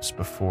webs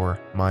before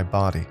my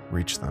body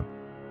reached them.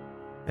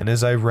 And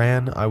as I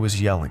ran, I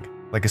was yelling,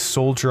 like a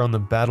soldier on the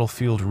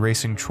battlefield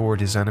racing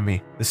toward his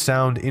enemy, the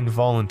sound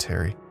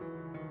involuntary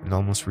and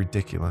almost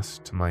ridiculous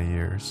to my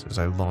ears as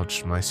I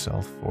launched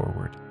myself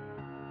forward.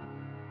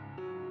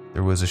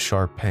 There was a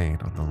sharp pain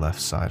on the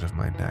left side of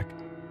my neck,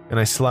 and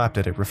I slapped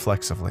at it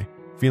reflexively,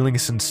 feeling a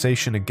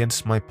sensation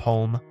against my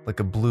palm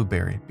like a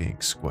blueberry being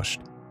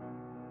squished.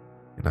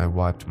 And I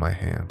wiped my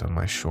hand on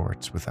my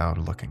shorts without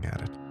looking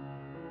at it.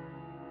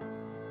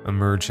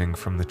 Emerging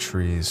from the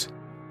trees,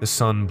 the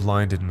sun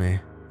blinded me,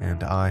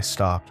 and I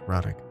stopped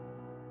running.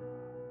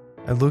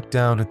 I looked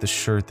down at the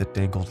shirt that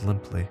dangled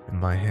limply in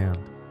my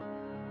hand.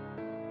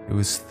 It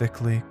was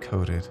thickly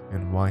coated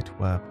in white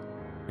web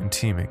and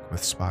teeming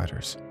with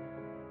spiders.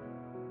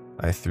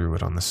 I threw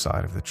it on the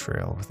side of the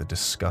trail with a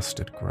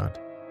disgusted grunt,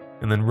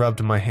 and then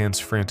rubbed my hands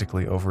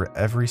frantically over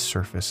every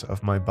surface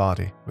of my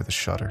body with a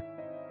shudder.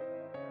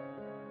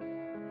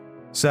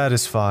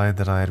 Satisfied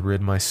that I had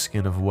rid my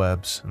skin of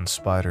webs and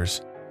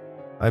spiders,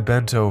 I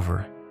bent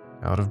over,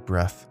 out of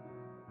breath,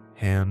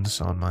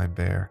 hands on my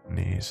bare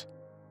knees.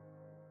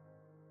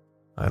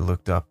 I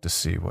looked up to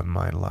see what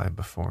might lie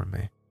before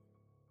me.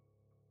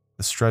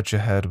 The stretch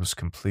ahead was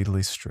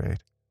completely straight,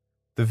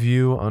 the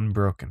view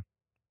unbroken.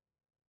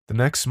 The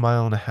next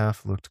mile and a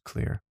half looked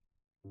clear.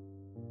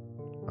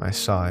 I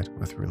sighed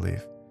with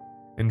relief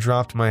and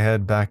dropped my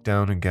head back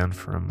down again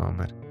for a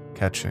moment,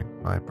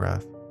 catching my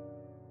breath.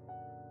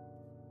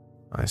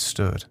 I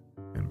stood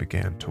and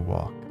began to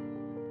walk,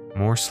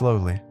 more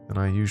slowly than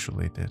I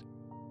usually did,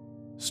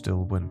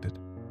 still winded.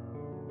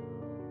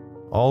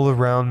 All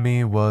around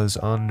me was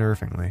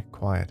unnervingly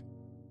quiet.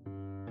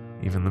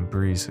 Even the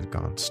breeze had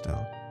gone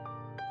still.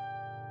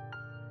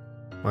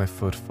 My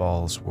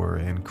footfalls were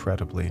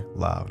incredibly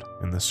loud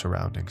in the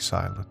surrounding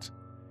silence,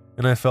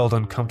 and I felt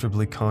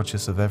uncomfortably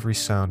conscious of every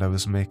sound I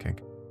was making.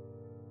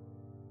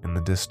 In the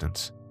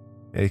distance,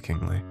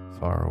 achingly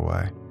far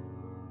away,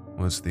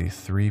 was the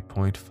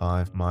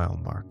 3.5-mile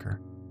marker.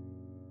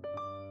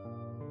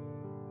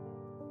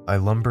 I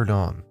lumbered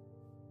on.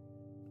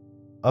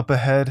 Up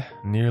ahead,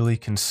 nearly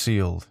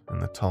concealed in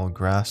the tall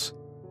grass,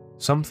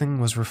 something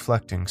was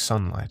reflecting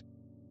sunlight.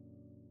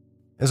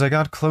 As I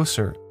got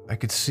closer, I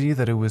could see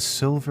that it was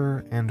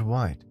silver and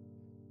white.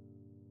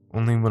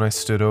 Only when I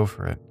stood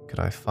over it could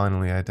I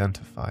finally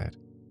identify it.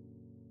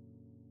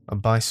 A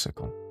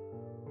bicycle.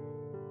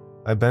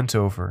 I bent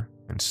over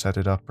and set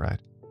it upright,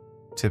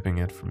 tipping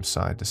it from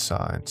side to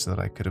side so that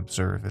I could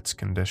observe its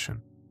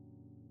condition.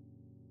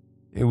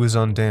 It was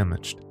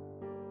undamaged.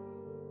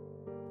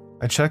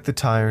 I checked the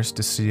tires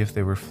to see if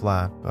they were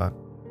flat, but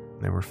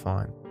they were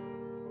fine.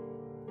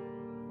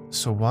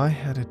 So why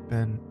had it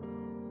been...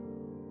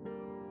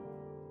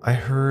 I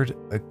heard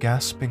a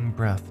gasping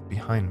breath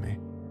behind me,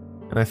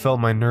 and I felt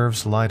my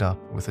nerves light up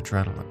with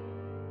adrenaline.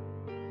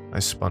 I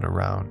spun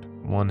around,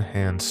 one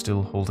hand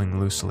still holding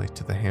loosely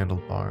to the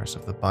handlebars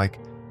of the bike,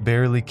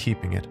 barely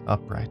keeping it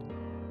upright.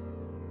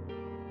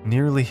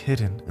 Nearly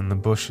hidden in the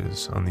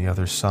bushes on the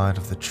other side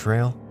of the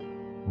trail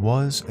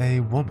was a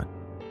woman.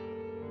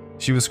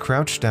 She was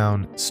crouched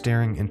down,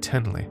 staring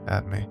intently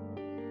at me,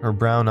 her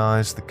brown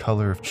eyes the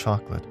color of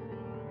chocolate,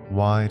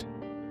 wide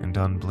and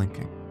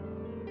unblinking.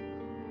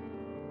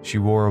 She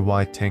wore a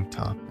white tank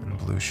top and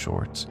blue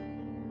shorts,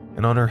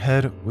 and on her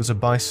head was a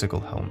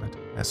bicycle helmet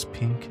as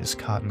pink as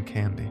cotton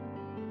candy.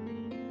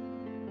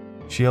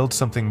 She held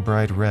something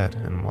bright red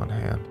in one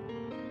hand,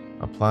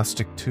 a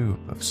plastic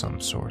tube of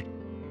some sort.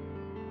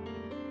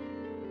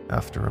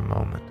 After a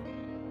moment,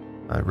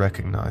 I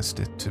recognized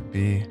it to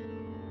be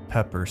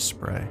pepper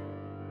spray.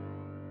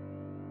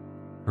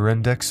 Her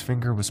index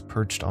finger was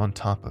perched on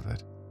top of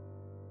it.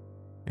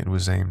 It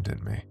was aimed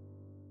at me.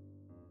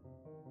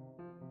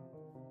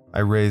 I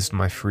raised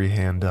my free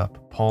hand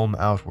up, palm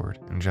outward,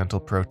 in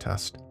gentle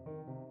protest.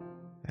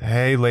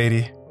 "Hey,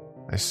 lady,"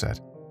 I said.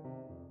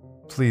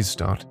 "Please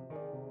don't.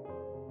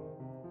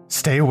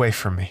 Stay away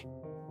from me."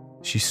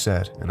 she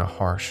said in a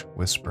harsh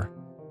whisper.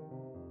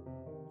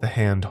 The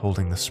hand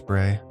holding the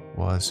spray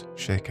was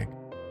shaking.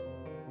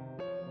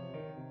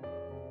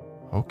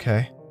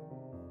 "Okay,"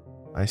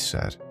 I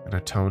said in a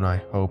tone I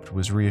hoped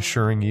was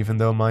reassuring even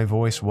though my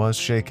voice was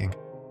shaking.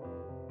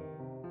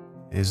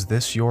 "Is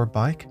this your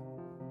bike?"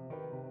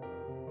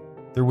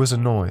 There was a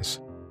noise,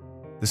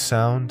 the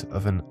sound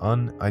of an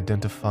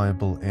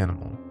unidentifiable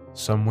animal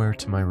somewhere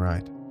to my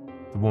right,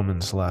 the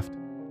woman's left,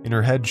 and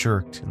her head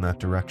jerked in that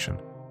direction.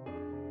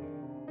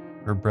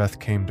 Her breath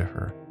came to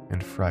her in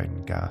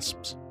frightened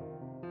gasps.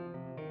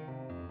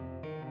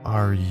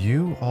 "Are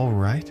you all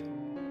right?"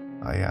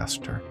 I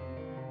asked her.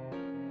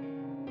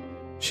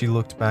 She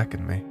looked back at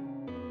me,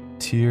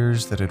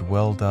 tears that had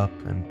welled up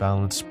and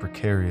balanced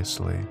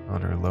precariously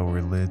on her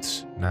lower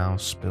lids now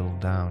spilled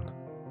down.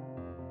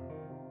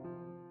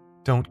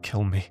 "Don't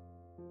kill me,"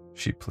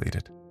 she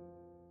pleaded.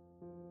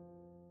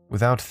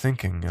 Without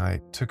thinking, I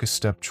took a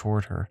step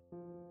toward her,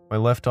 my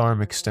left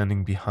arm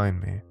extending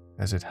behind me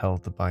as it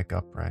held the bike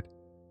upright.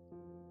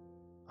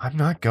 "I'm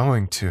not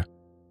going to."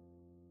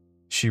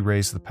 She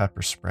raised the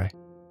pepper spray.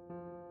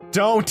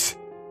 "Don't!"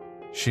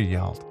 she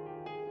yelled.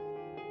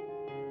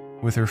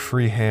 With her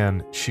free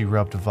hand, she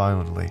rubbed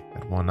violently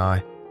at one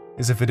eye,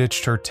 as if it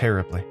itched her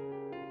terribly.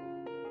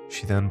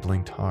 She then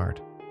blinked hard.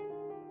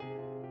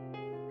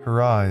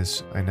 Her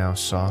eyes, I now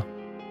saw,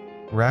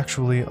 were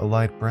actually a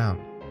light brown,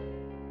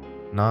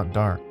 not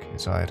dark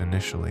as I had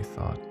initially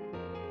thought.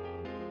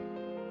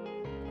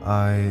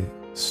 I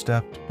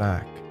stepped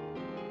back.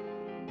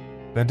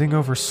 Bending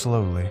over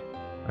slowly,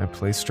 I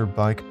placed her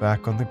bike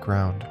back on the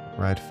ground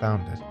where I'd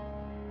found it,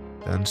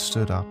 then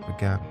stood up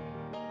again.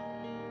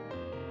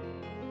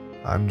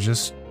 "I'm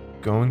just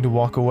going to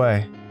walk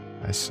away,"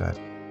 I said.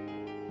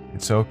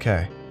 "It's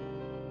okay."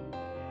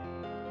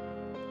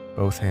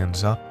 Both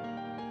hands up,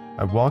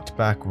 I walked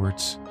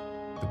backwards,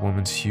 the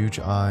woman's huge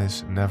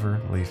eyes never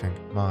leaving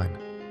mine,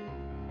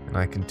 and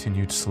I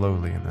continued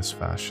slowly in this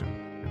fashion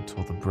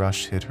until the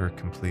brush hid her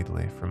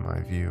completely from my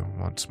view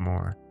once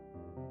more.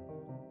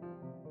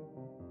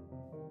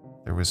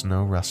 There was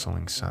no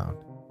rustling sound,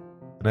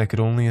 and I could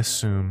only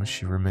assume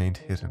she remained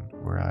hidden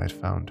where I had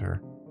found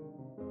her.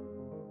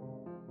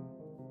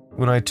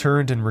 When I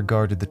turned and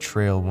regarded the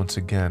trail once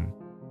again,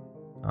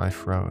 I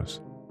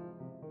froze.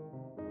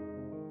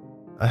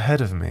 Ahead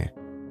of me,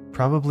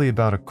 probably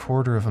about a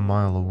quarter of a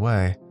mile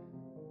away,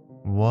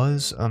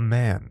 was a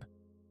man.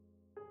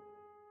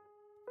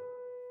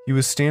 He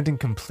was standing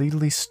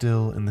completely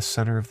still in the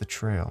center of the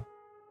trail.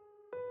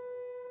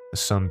 The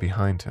sun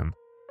behind him,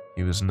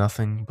 he was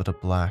nothing but a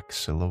black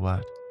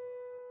silhouette.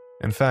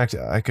 In fact,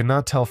 I could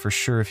not tell for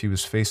sure if he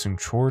was facing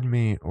toward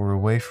me or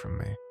away from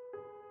me,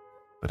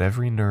 but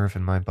every nerve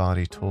in my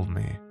body told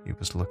me he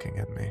was looking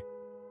at me.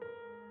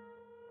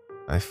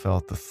 I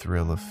felt the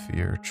thrill of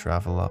fear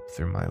travel up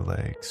through my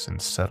legs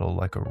and settle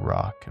like a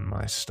rock in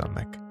my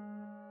stomach.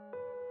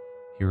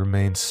 He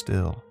remained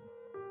still,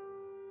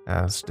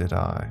 as did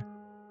I.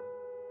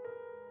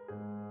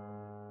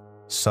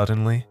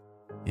 Suddenly,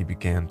 he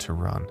began to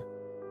run,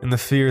 and the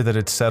fear that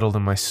had settled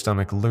in my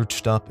stomach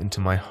lurched up into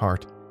my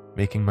heart,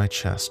 making my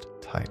chest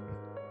tighten.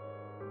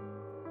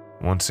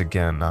 Once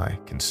again, I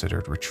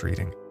considered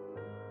retreating,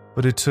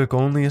 but it took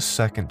only a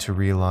second to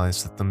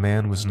realize that the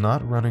man was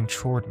not running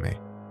toward me,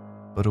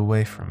 but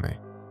away from me.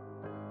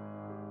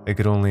 I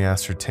could only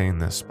ascertain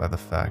this by the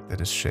fact that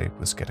his shape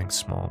was getting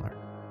smaller.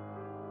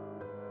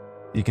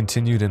 He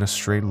continued in a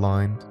straight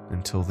line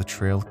until the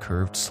trail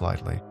curved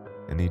slightly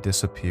and he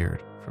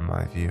disappeared from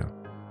my view.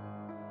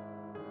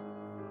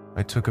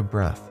 I took a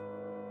breath,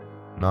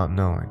 not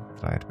knowing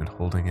that I had been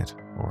holding it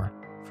or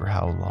for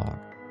how long.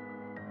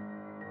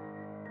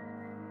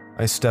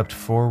 I stepped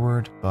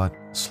forward, but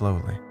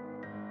slowly.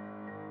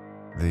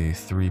 The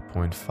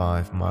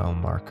 3.5-mile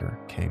marker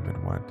came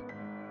and went.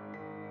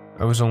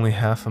 I was only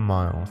half a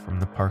mile from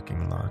the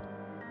parking lot.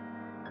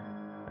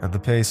 At the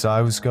pace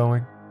I was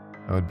going,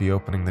 I would be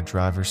opening the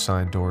driver's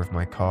side door of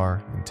my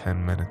car in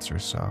 10 minutes or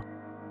so.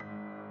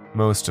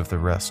 Most of the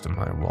rest of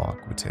my walk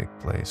would take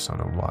place on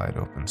a wide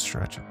open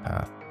stretch of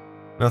path.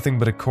 Nothing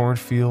but a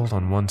cornfield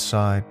on one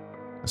side,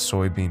 a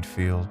soybean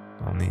field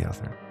on the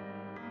other.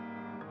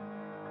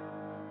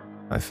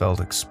 I felt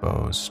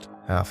exposed,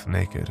 half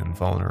naked and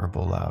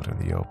vulnerable out in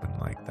the open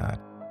like that,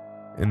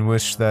 and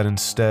wished that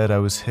instead I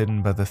was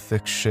hidden by the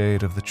thick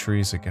shade of the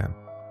trees again.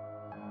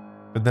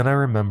 But then I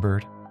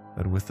remembered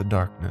that with the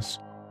darkness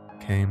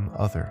came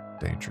other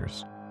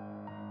dangers.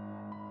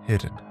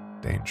 Hidden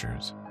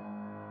dangers.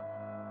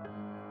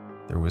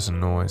 There was a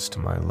noise to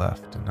my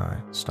left and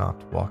I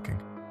stopped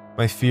walking,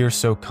 my fear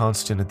so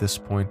constant at this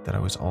point that I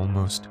was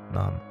almost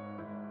numb.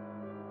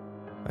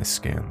 I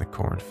scanned the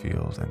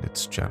cornfield and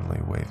its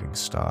gently waving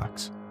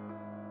stalks,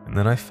 and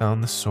then I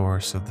found the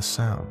source of the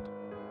sound.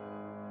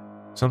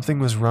 Something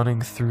was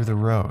running through the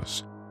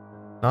rows,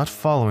 not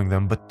following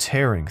them but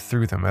tearing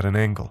through them at an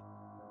angle,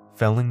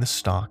 felling the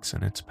stalks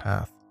in its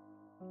path.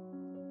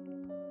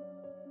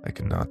 I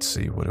could not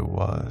see what it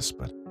was,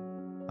 but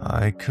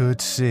I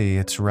could see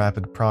its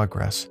rapid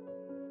progress.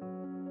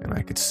 and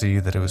I could see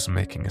that it was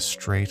making a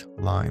straight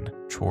line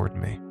toward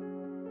me.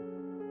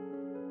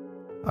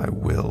 I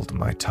willed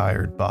my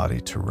tired body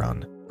to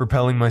run,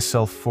 propelling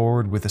myself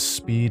forward with a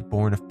speed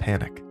born of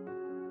panic.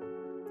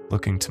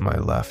 Looking to my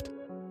left,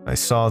 I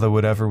saw that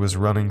whatever was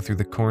running through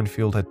the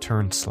cornfield had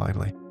turned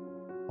slightly,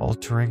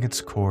 altering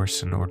its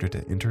course in order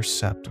to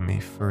intercept me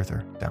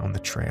further down the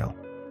trail.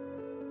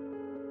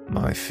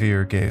 My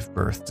fear gave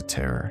birth to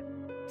terror,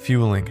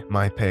 fueling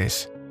my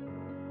pace.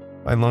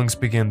 My lungs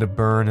began to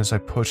burn as I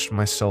pushed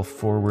myself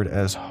forward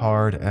as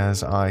hard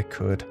as I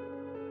could.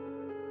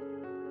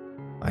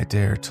 I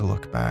dared to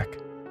look back.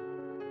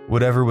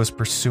 Whatever was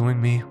pursuing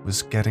me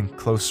was getting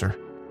closer.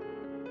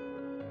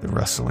 The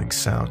rustling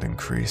sound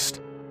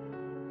increased.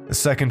 The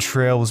second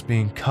trail was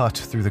being cut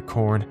through the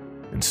corn,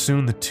 and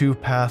soon the two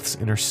paths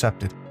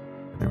intersected,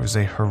 and there was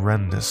a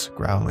horrendous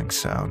growling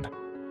sound.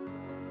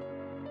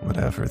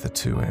 Whatever the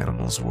two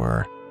animals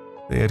were,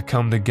 they had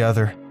come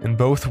together, and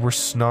both were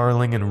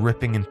snarling and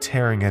ripping and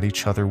tearing at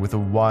each other with a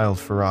wild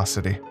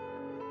ferocity.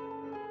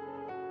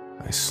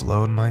 I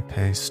slowed my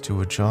pace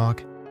to a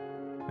jog,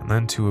 and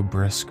then to a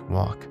brisk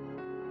walk,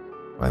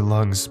 my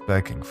lungs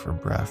begging for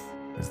breath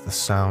as the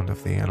sound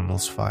of the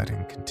animals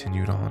fighting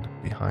continued on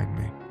behind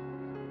me.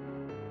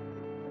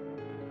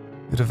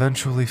 It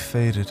eventually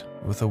faded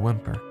with a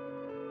whimper.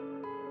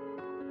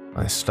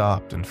 I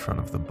stopped in front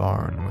of the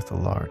barn with the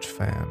large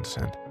fans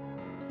and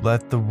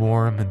let the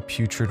warm and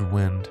putrid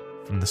wind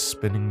from the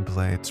spinning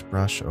blades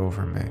brush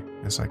over me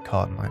as I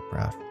caught my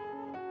breath.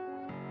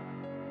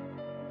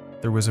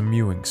 There was a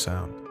mewing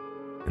sound,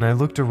 and I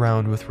looked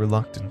around with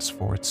reluctance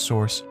for its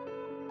source,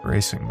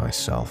 bracing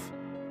myself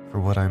for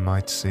what I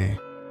might see.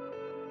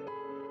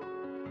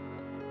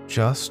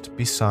 Just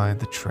beside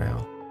the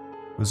trail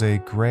was a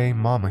gray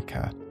mama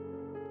cat.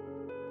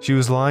 She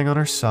was lying on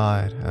her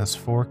side as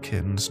 4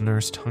 kittens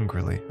nursed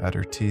hungrily at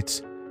her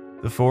teats,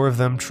 the 4 of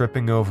them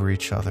tripping over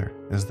each other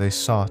as they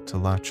sought to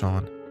latch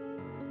on.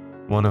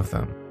 One of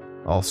them,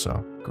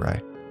 also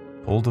gray,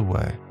 pulled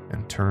away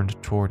and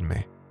turned toward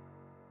me.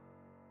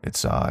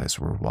 Its eyes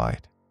were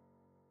white.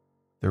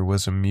 There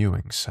was a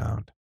mewing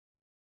sound,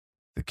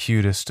 the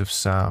cutest of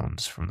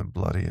sounds from the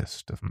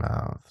bloodiest of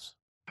mouths.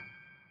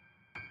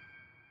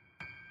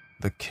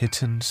 The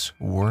kittens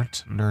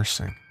weren't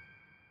nursing.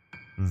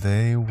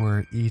 They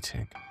were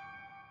eating.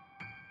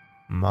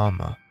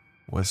 Mama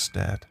was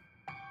dead.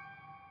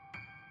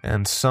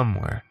 And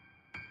somewhere,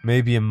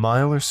 maybe a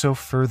mile or so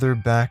further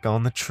back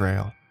on the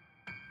trail,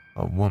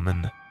 a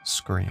woman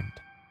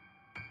screamed.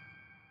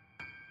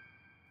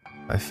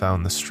 I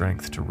found the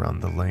strength to run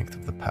the length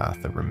of the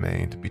path that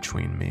remained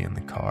between me and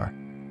the car.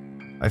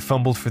 I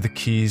fumbled for the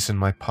keys in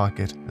my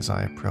pocket as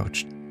I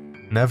approached,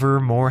 never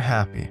more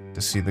happy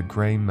to see the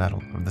gray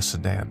metal of the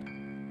sedan.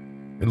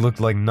 It looked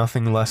like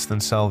nothing less than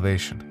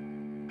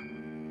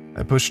salvation.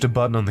 I pushed a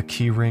button on the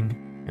key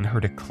ring and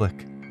heard a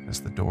click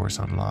as the doors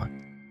unlocked.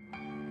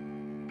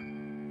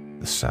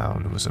 The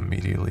sound was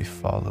immediately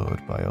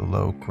followed by a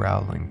low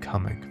growling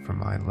coming from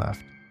my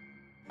left.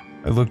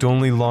 I looked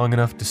only long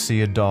enough to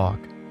see a dog,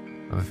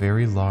 a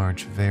very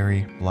large,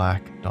 very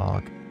black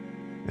dog,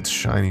 its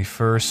shiny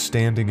fur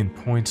standing in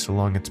points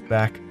along its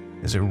back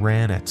as it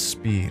ran at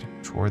speed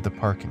toward the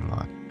parking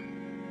lot,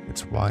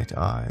 its white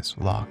eyes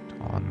locked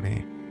on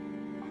me.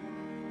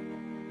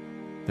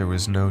 There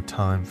was no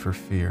time for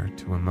fear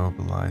to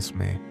immobilize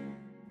me.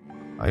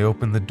 I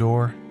opened the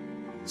door,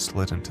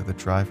 slid into the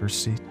driver's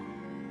seat,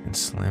 and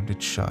slammed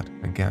it shut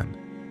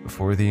again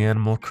before the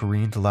animal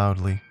careened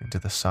loudly into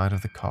the side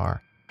of the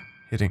car,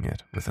 hitting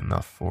it with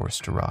enough force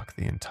to rock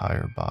the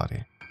entire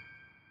body.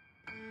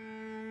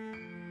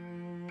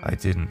 I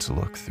didn't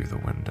look through the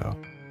window.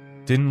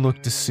 Didn't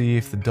look to see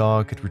if the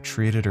dog had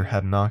retreated or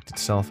had knocked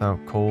itself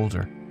out cold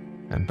or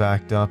had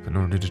backed up in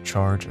order to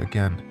charge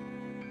again.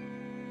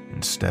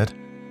 Instead,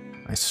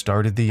 I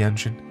started the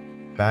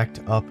engine,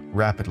 backed up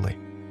rapidly,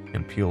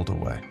 and peeled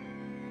away.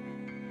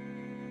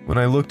 When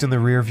I looked in the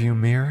rearview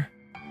mirror,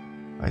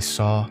 I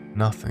saw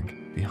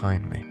nothing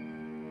behind me.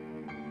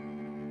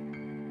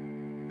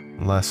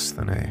 Less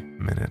than a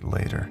minute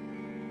later,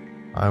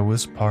 I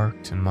was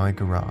parked in my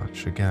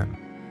garage again.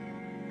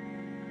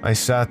 I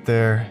sat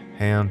there,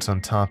 hands on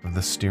top of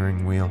the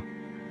steering wheel,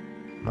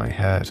 my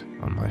head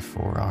on my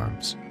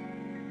forearms,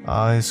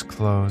 eyes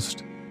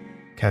closed,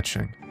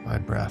 catching my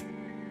breath.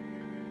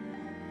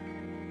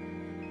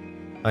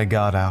 I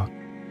got out,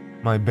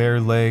 my bare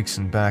legs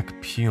and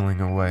back peeling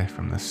away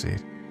from the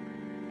seat.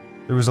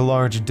 There was a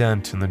large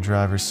dent in the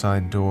driver's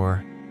side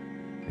door,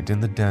 and in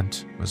the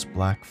dent was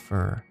black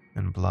fur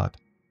and blood.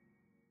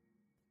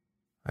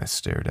 I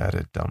stared at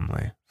it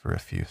dumbly for a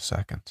few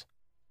seconds.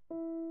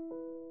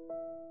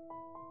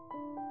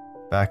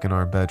 Back in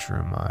our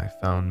bedroom, I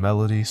found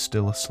Melody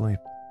still asleep.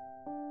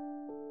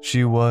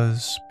 She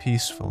was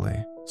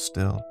peacefully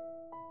still,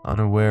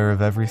 unaware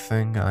of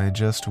everything I had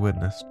just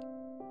witnessed,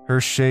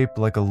 her shape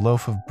like a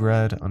loaf of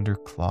bread under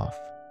cloth.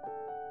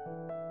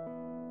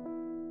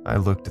 I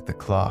looked at the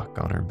clock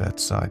on her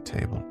bedside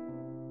table.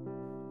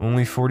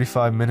 Only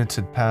 45 minutes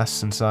had passed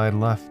since I had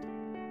left.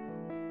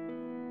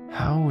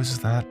 How was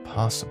that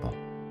possible?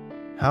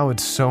 How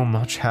had so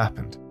much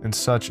happened in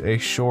such a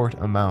short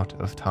amount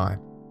of time?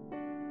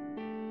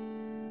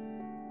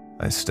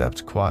 I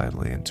stepped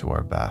quietly into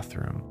our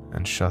bathroom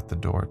and shut the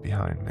door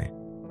behind me,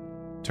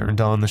 turned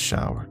on the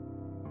shower.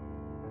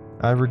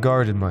 I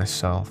regarded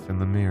myself in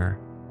the mirror.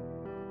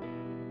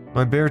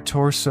 My bare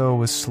torso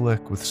was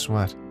slick with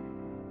sweat.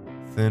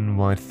 Thin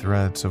white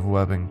threads of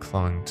webbing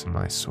clung to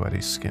my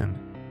sweaty skin,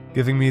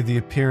 giving me the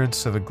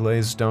appearance of a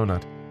glazed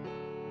donut.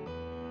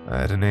 I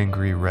had an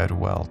angry red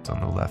welt on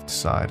the left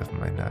side of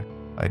my neck,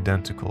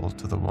 identical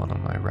to the one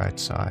on my right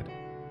side.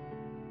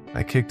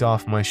 I kicked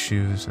off my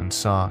shoes and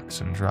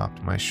socks and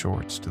dropped my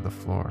shorts to the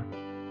floor.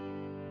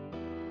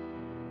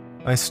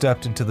 I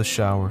stepped into the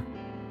shower,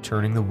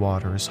 turning the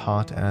water as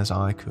hot as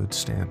I could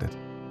stand it.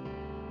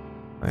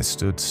 I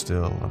stood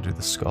still under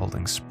the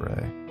scalding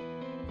spray.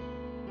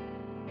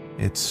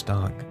 It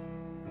stung.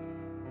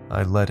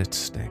 I let it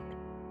sting.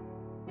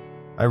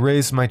 I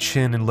raised my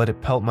chin and let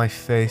it pelt my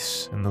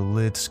face and the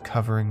lids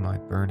covering my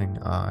burning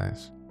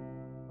eyes.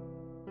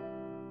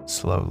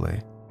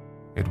 Slowly,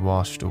 it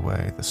washed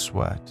away the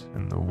sweat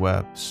and the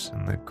webs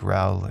and the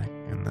growling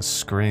and the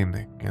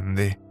screaming and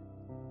the...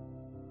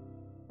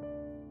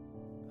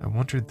 I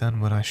wondered then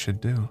what I should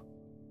do.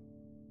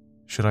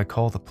 Should I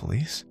call the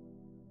police?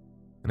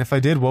 And if I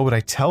did, what would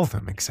I tell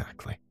them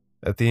exactly?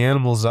 That the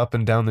animals up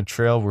and down the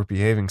trail were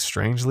behaving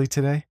strangely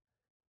today?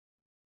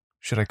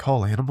 Should I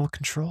call animal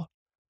control?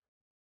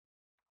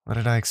 What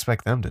did I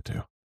expect them to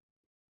do?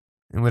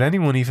 And would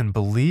anyone even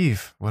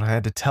believe what I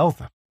had to tell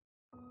them?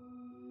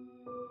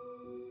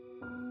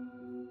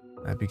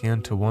 I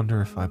began to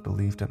wonder if I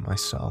believed it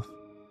myself.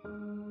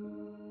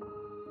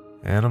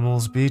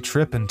 Animals be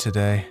trippin'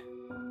 today.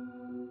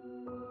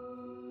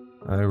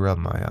 I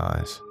rubbed my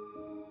eyes.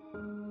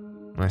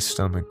 My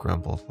stomach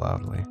grumbled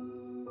loudly.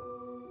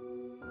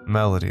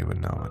 Melody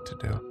would know what to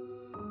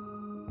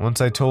do.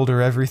 Once I told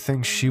her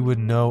everything, she would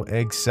know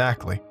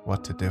exactly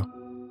what to do.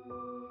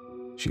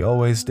 She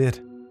always did.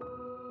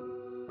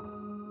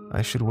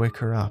 I should wake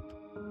her up.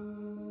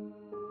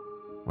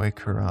 Wake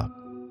her up.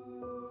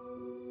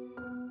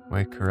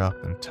 Wake her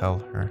up and tell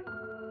her.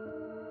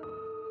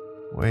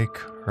 Wake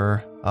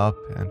her up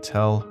and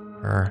tell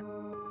her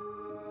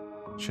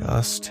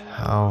just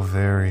how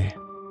very,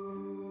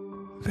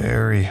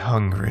 very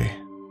hungry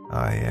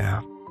I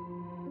am.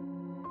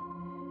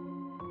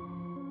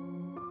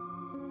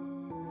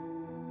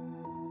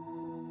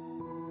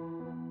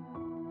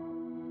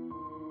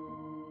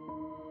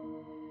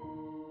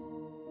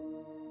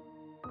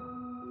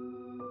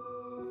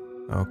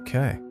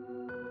 Okay.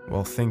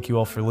 Well, thank you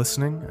all for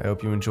listening. I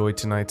hope you enjoyed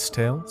tonight's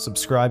tale.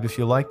 Subscribe if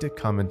you liked it,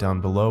 comment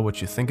down below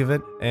what you think of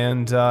it,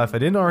 and if I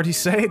didn't already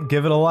say it,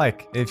 give it a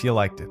like if you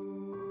liked it.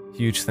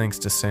 Huge thanks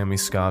to Sammy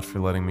Scott for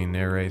letting me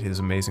narrate his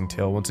amazing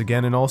tale once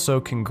again, and also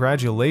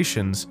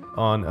congratulations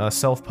on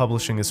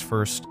self-publishing his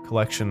first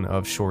collection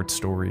of short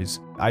stories.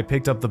 I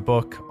picked up the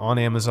book on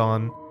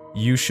Amazon.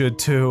 You should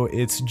too.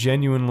 It's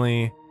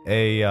genuinely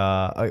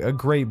a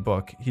great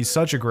book. He's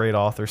such a great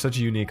author, such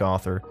a unique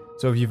author.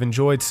 So if you've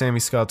enjoyed Sammy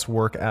Scott's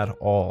work at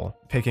all,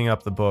 picking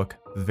up the book,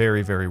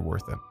 very, very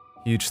worth it.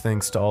 Huge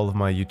thanks to all of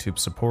my YouTube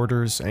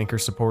supporters, Anchor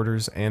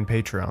supporters, and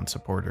Patreon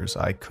supporters.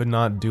 I could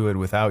not do it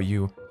without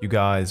you. You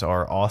guys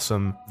are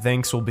awesome.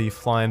 Thanks will be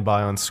flying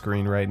by on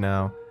screen right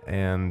now,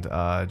 and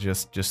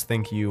just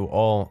thank you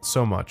all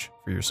so much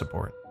for your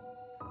support.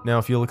 Now,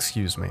 if you'll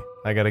excuse me,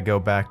 I gotta go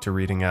back to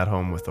reading At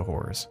Home with the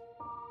Horrors.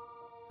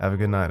 Have a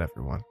good night,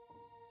 everyone.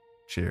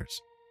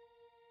 Cheers.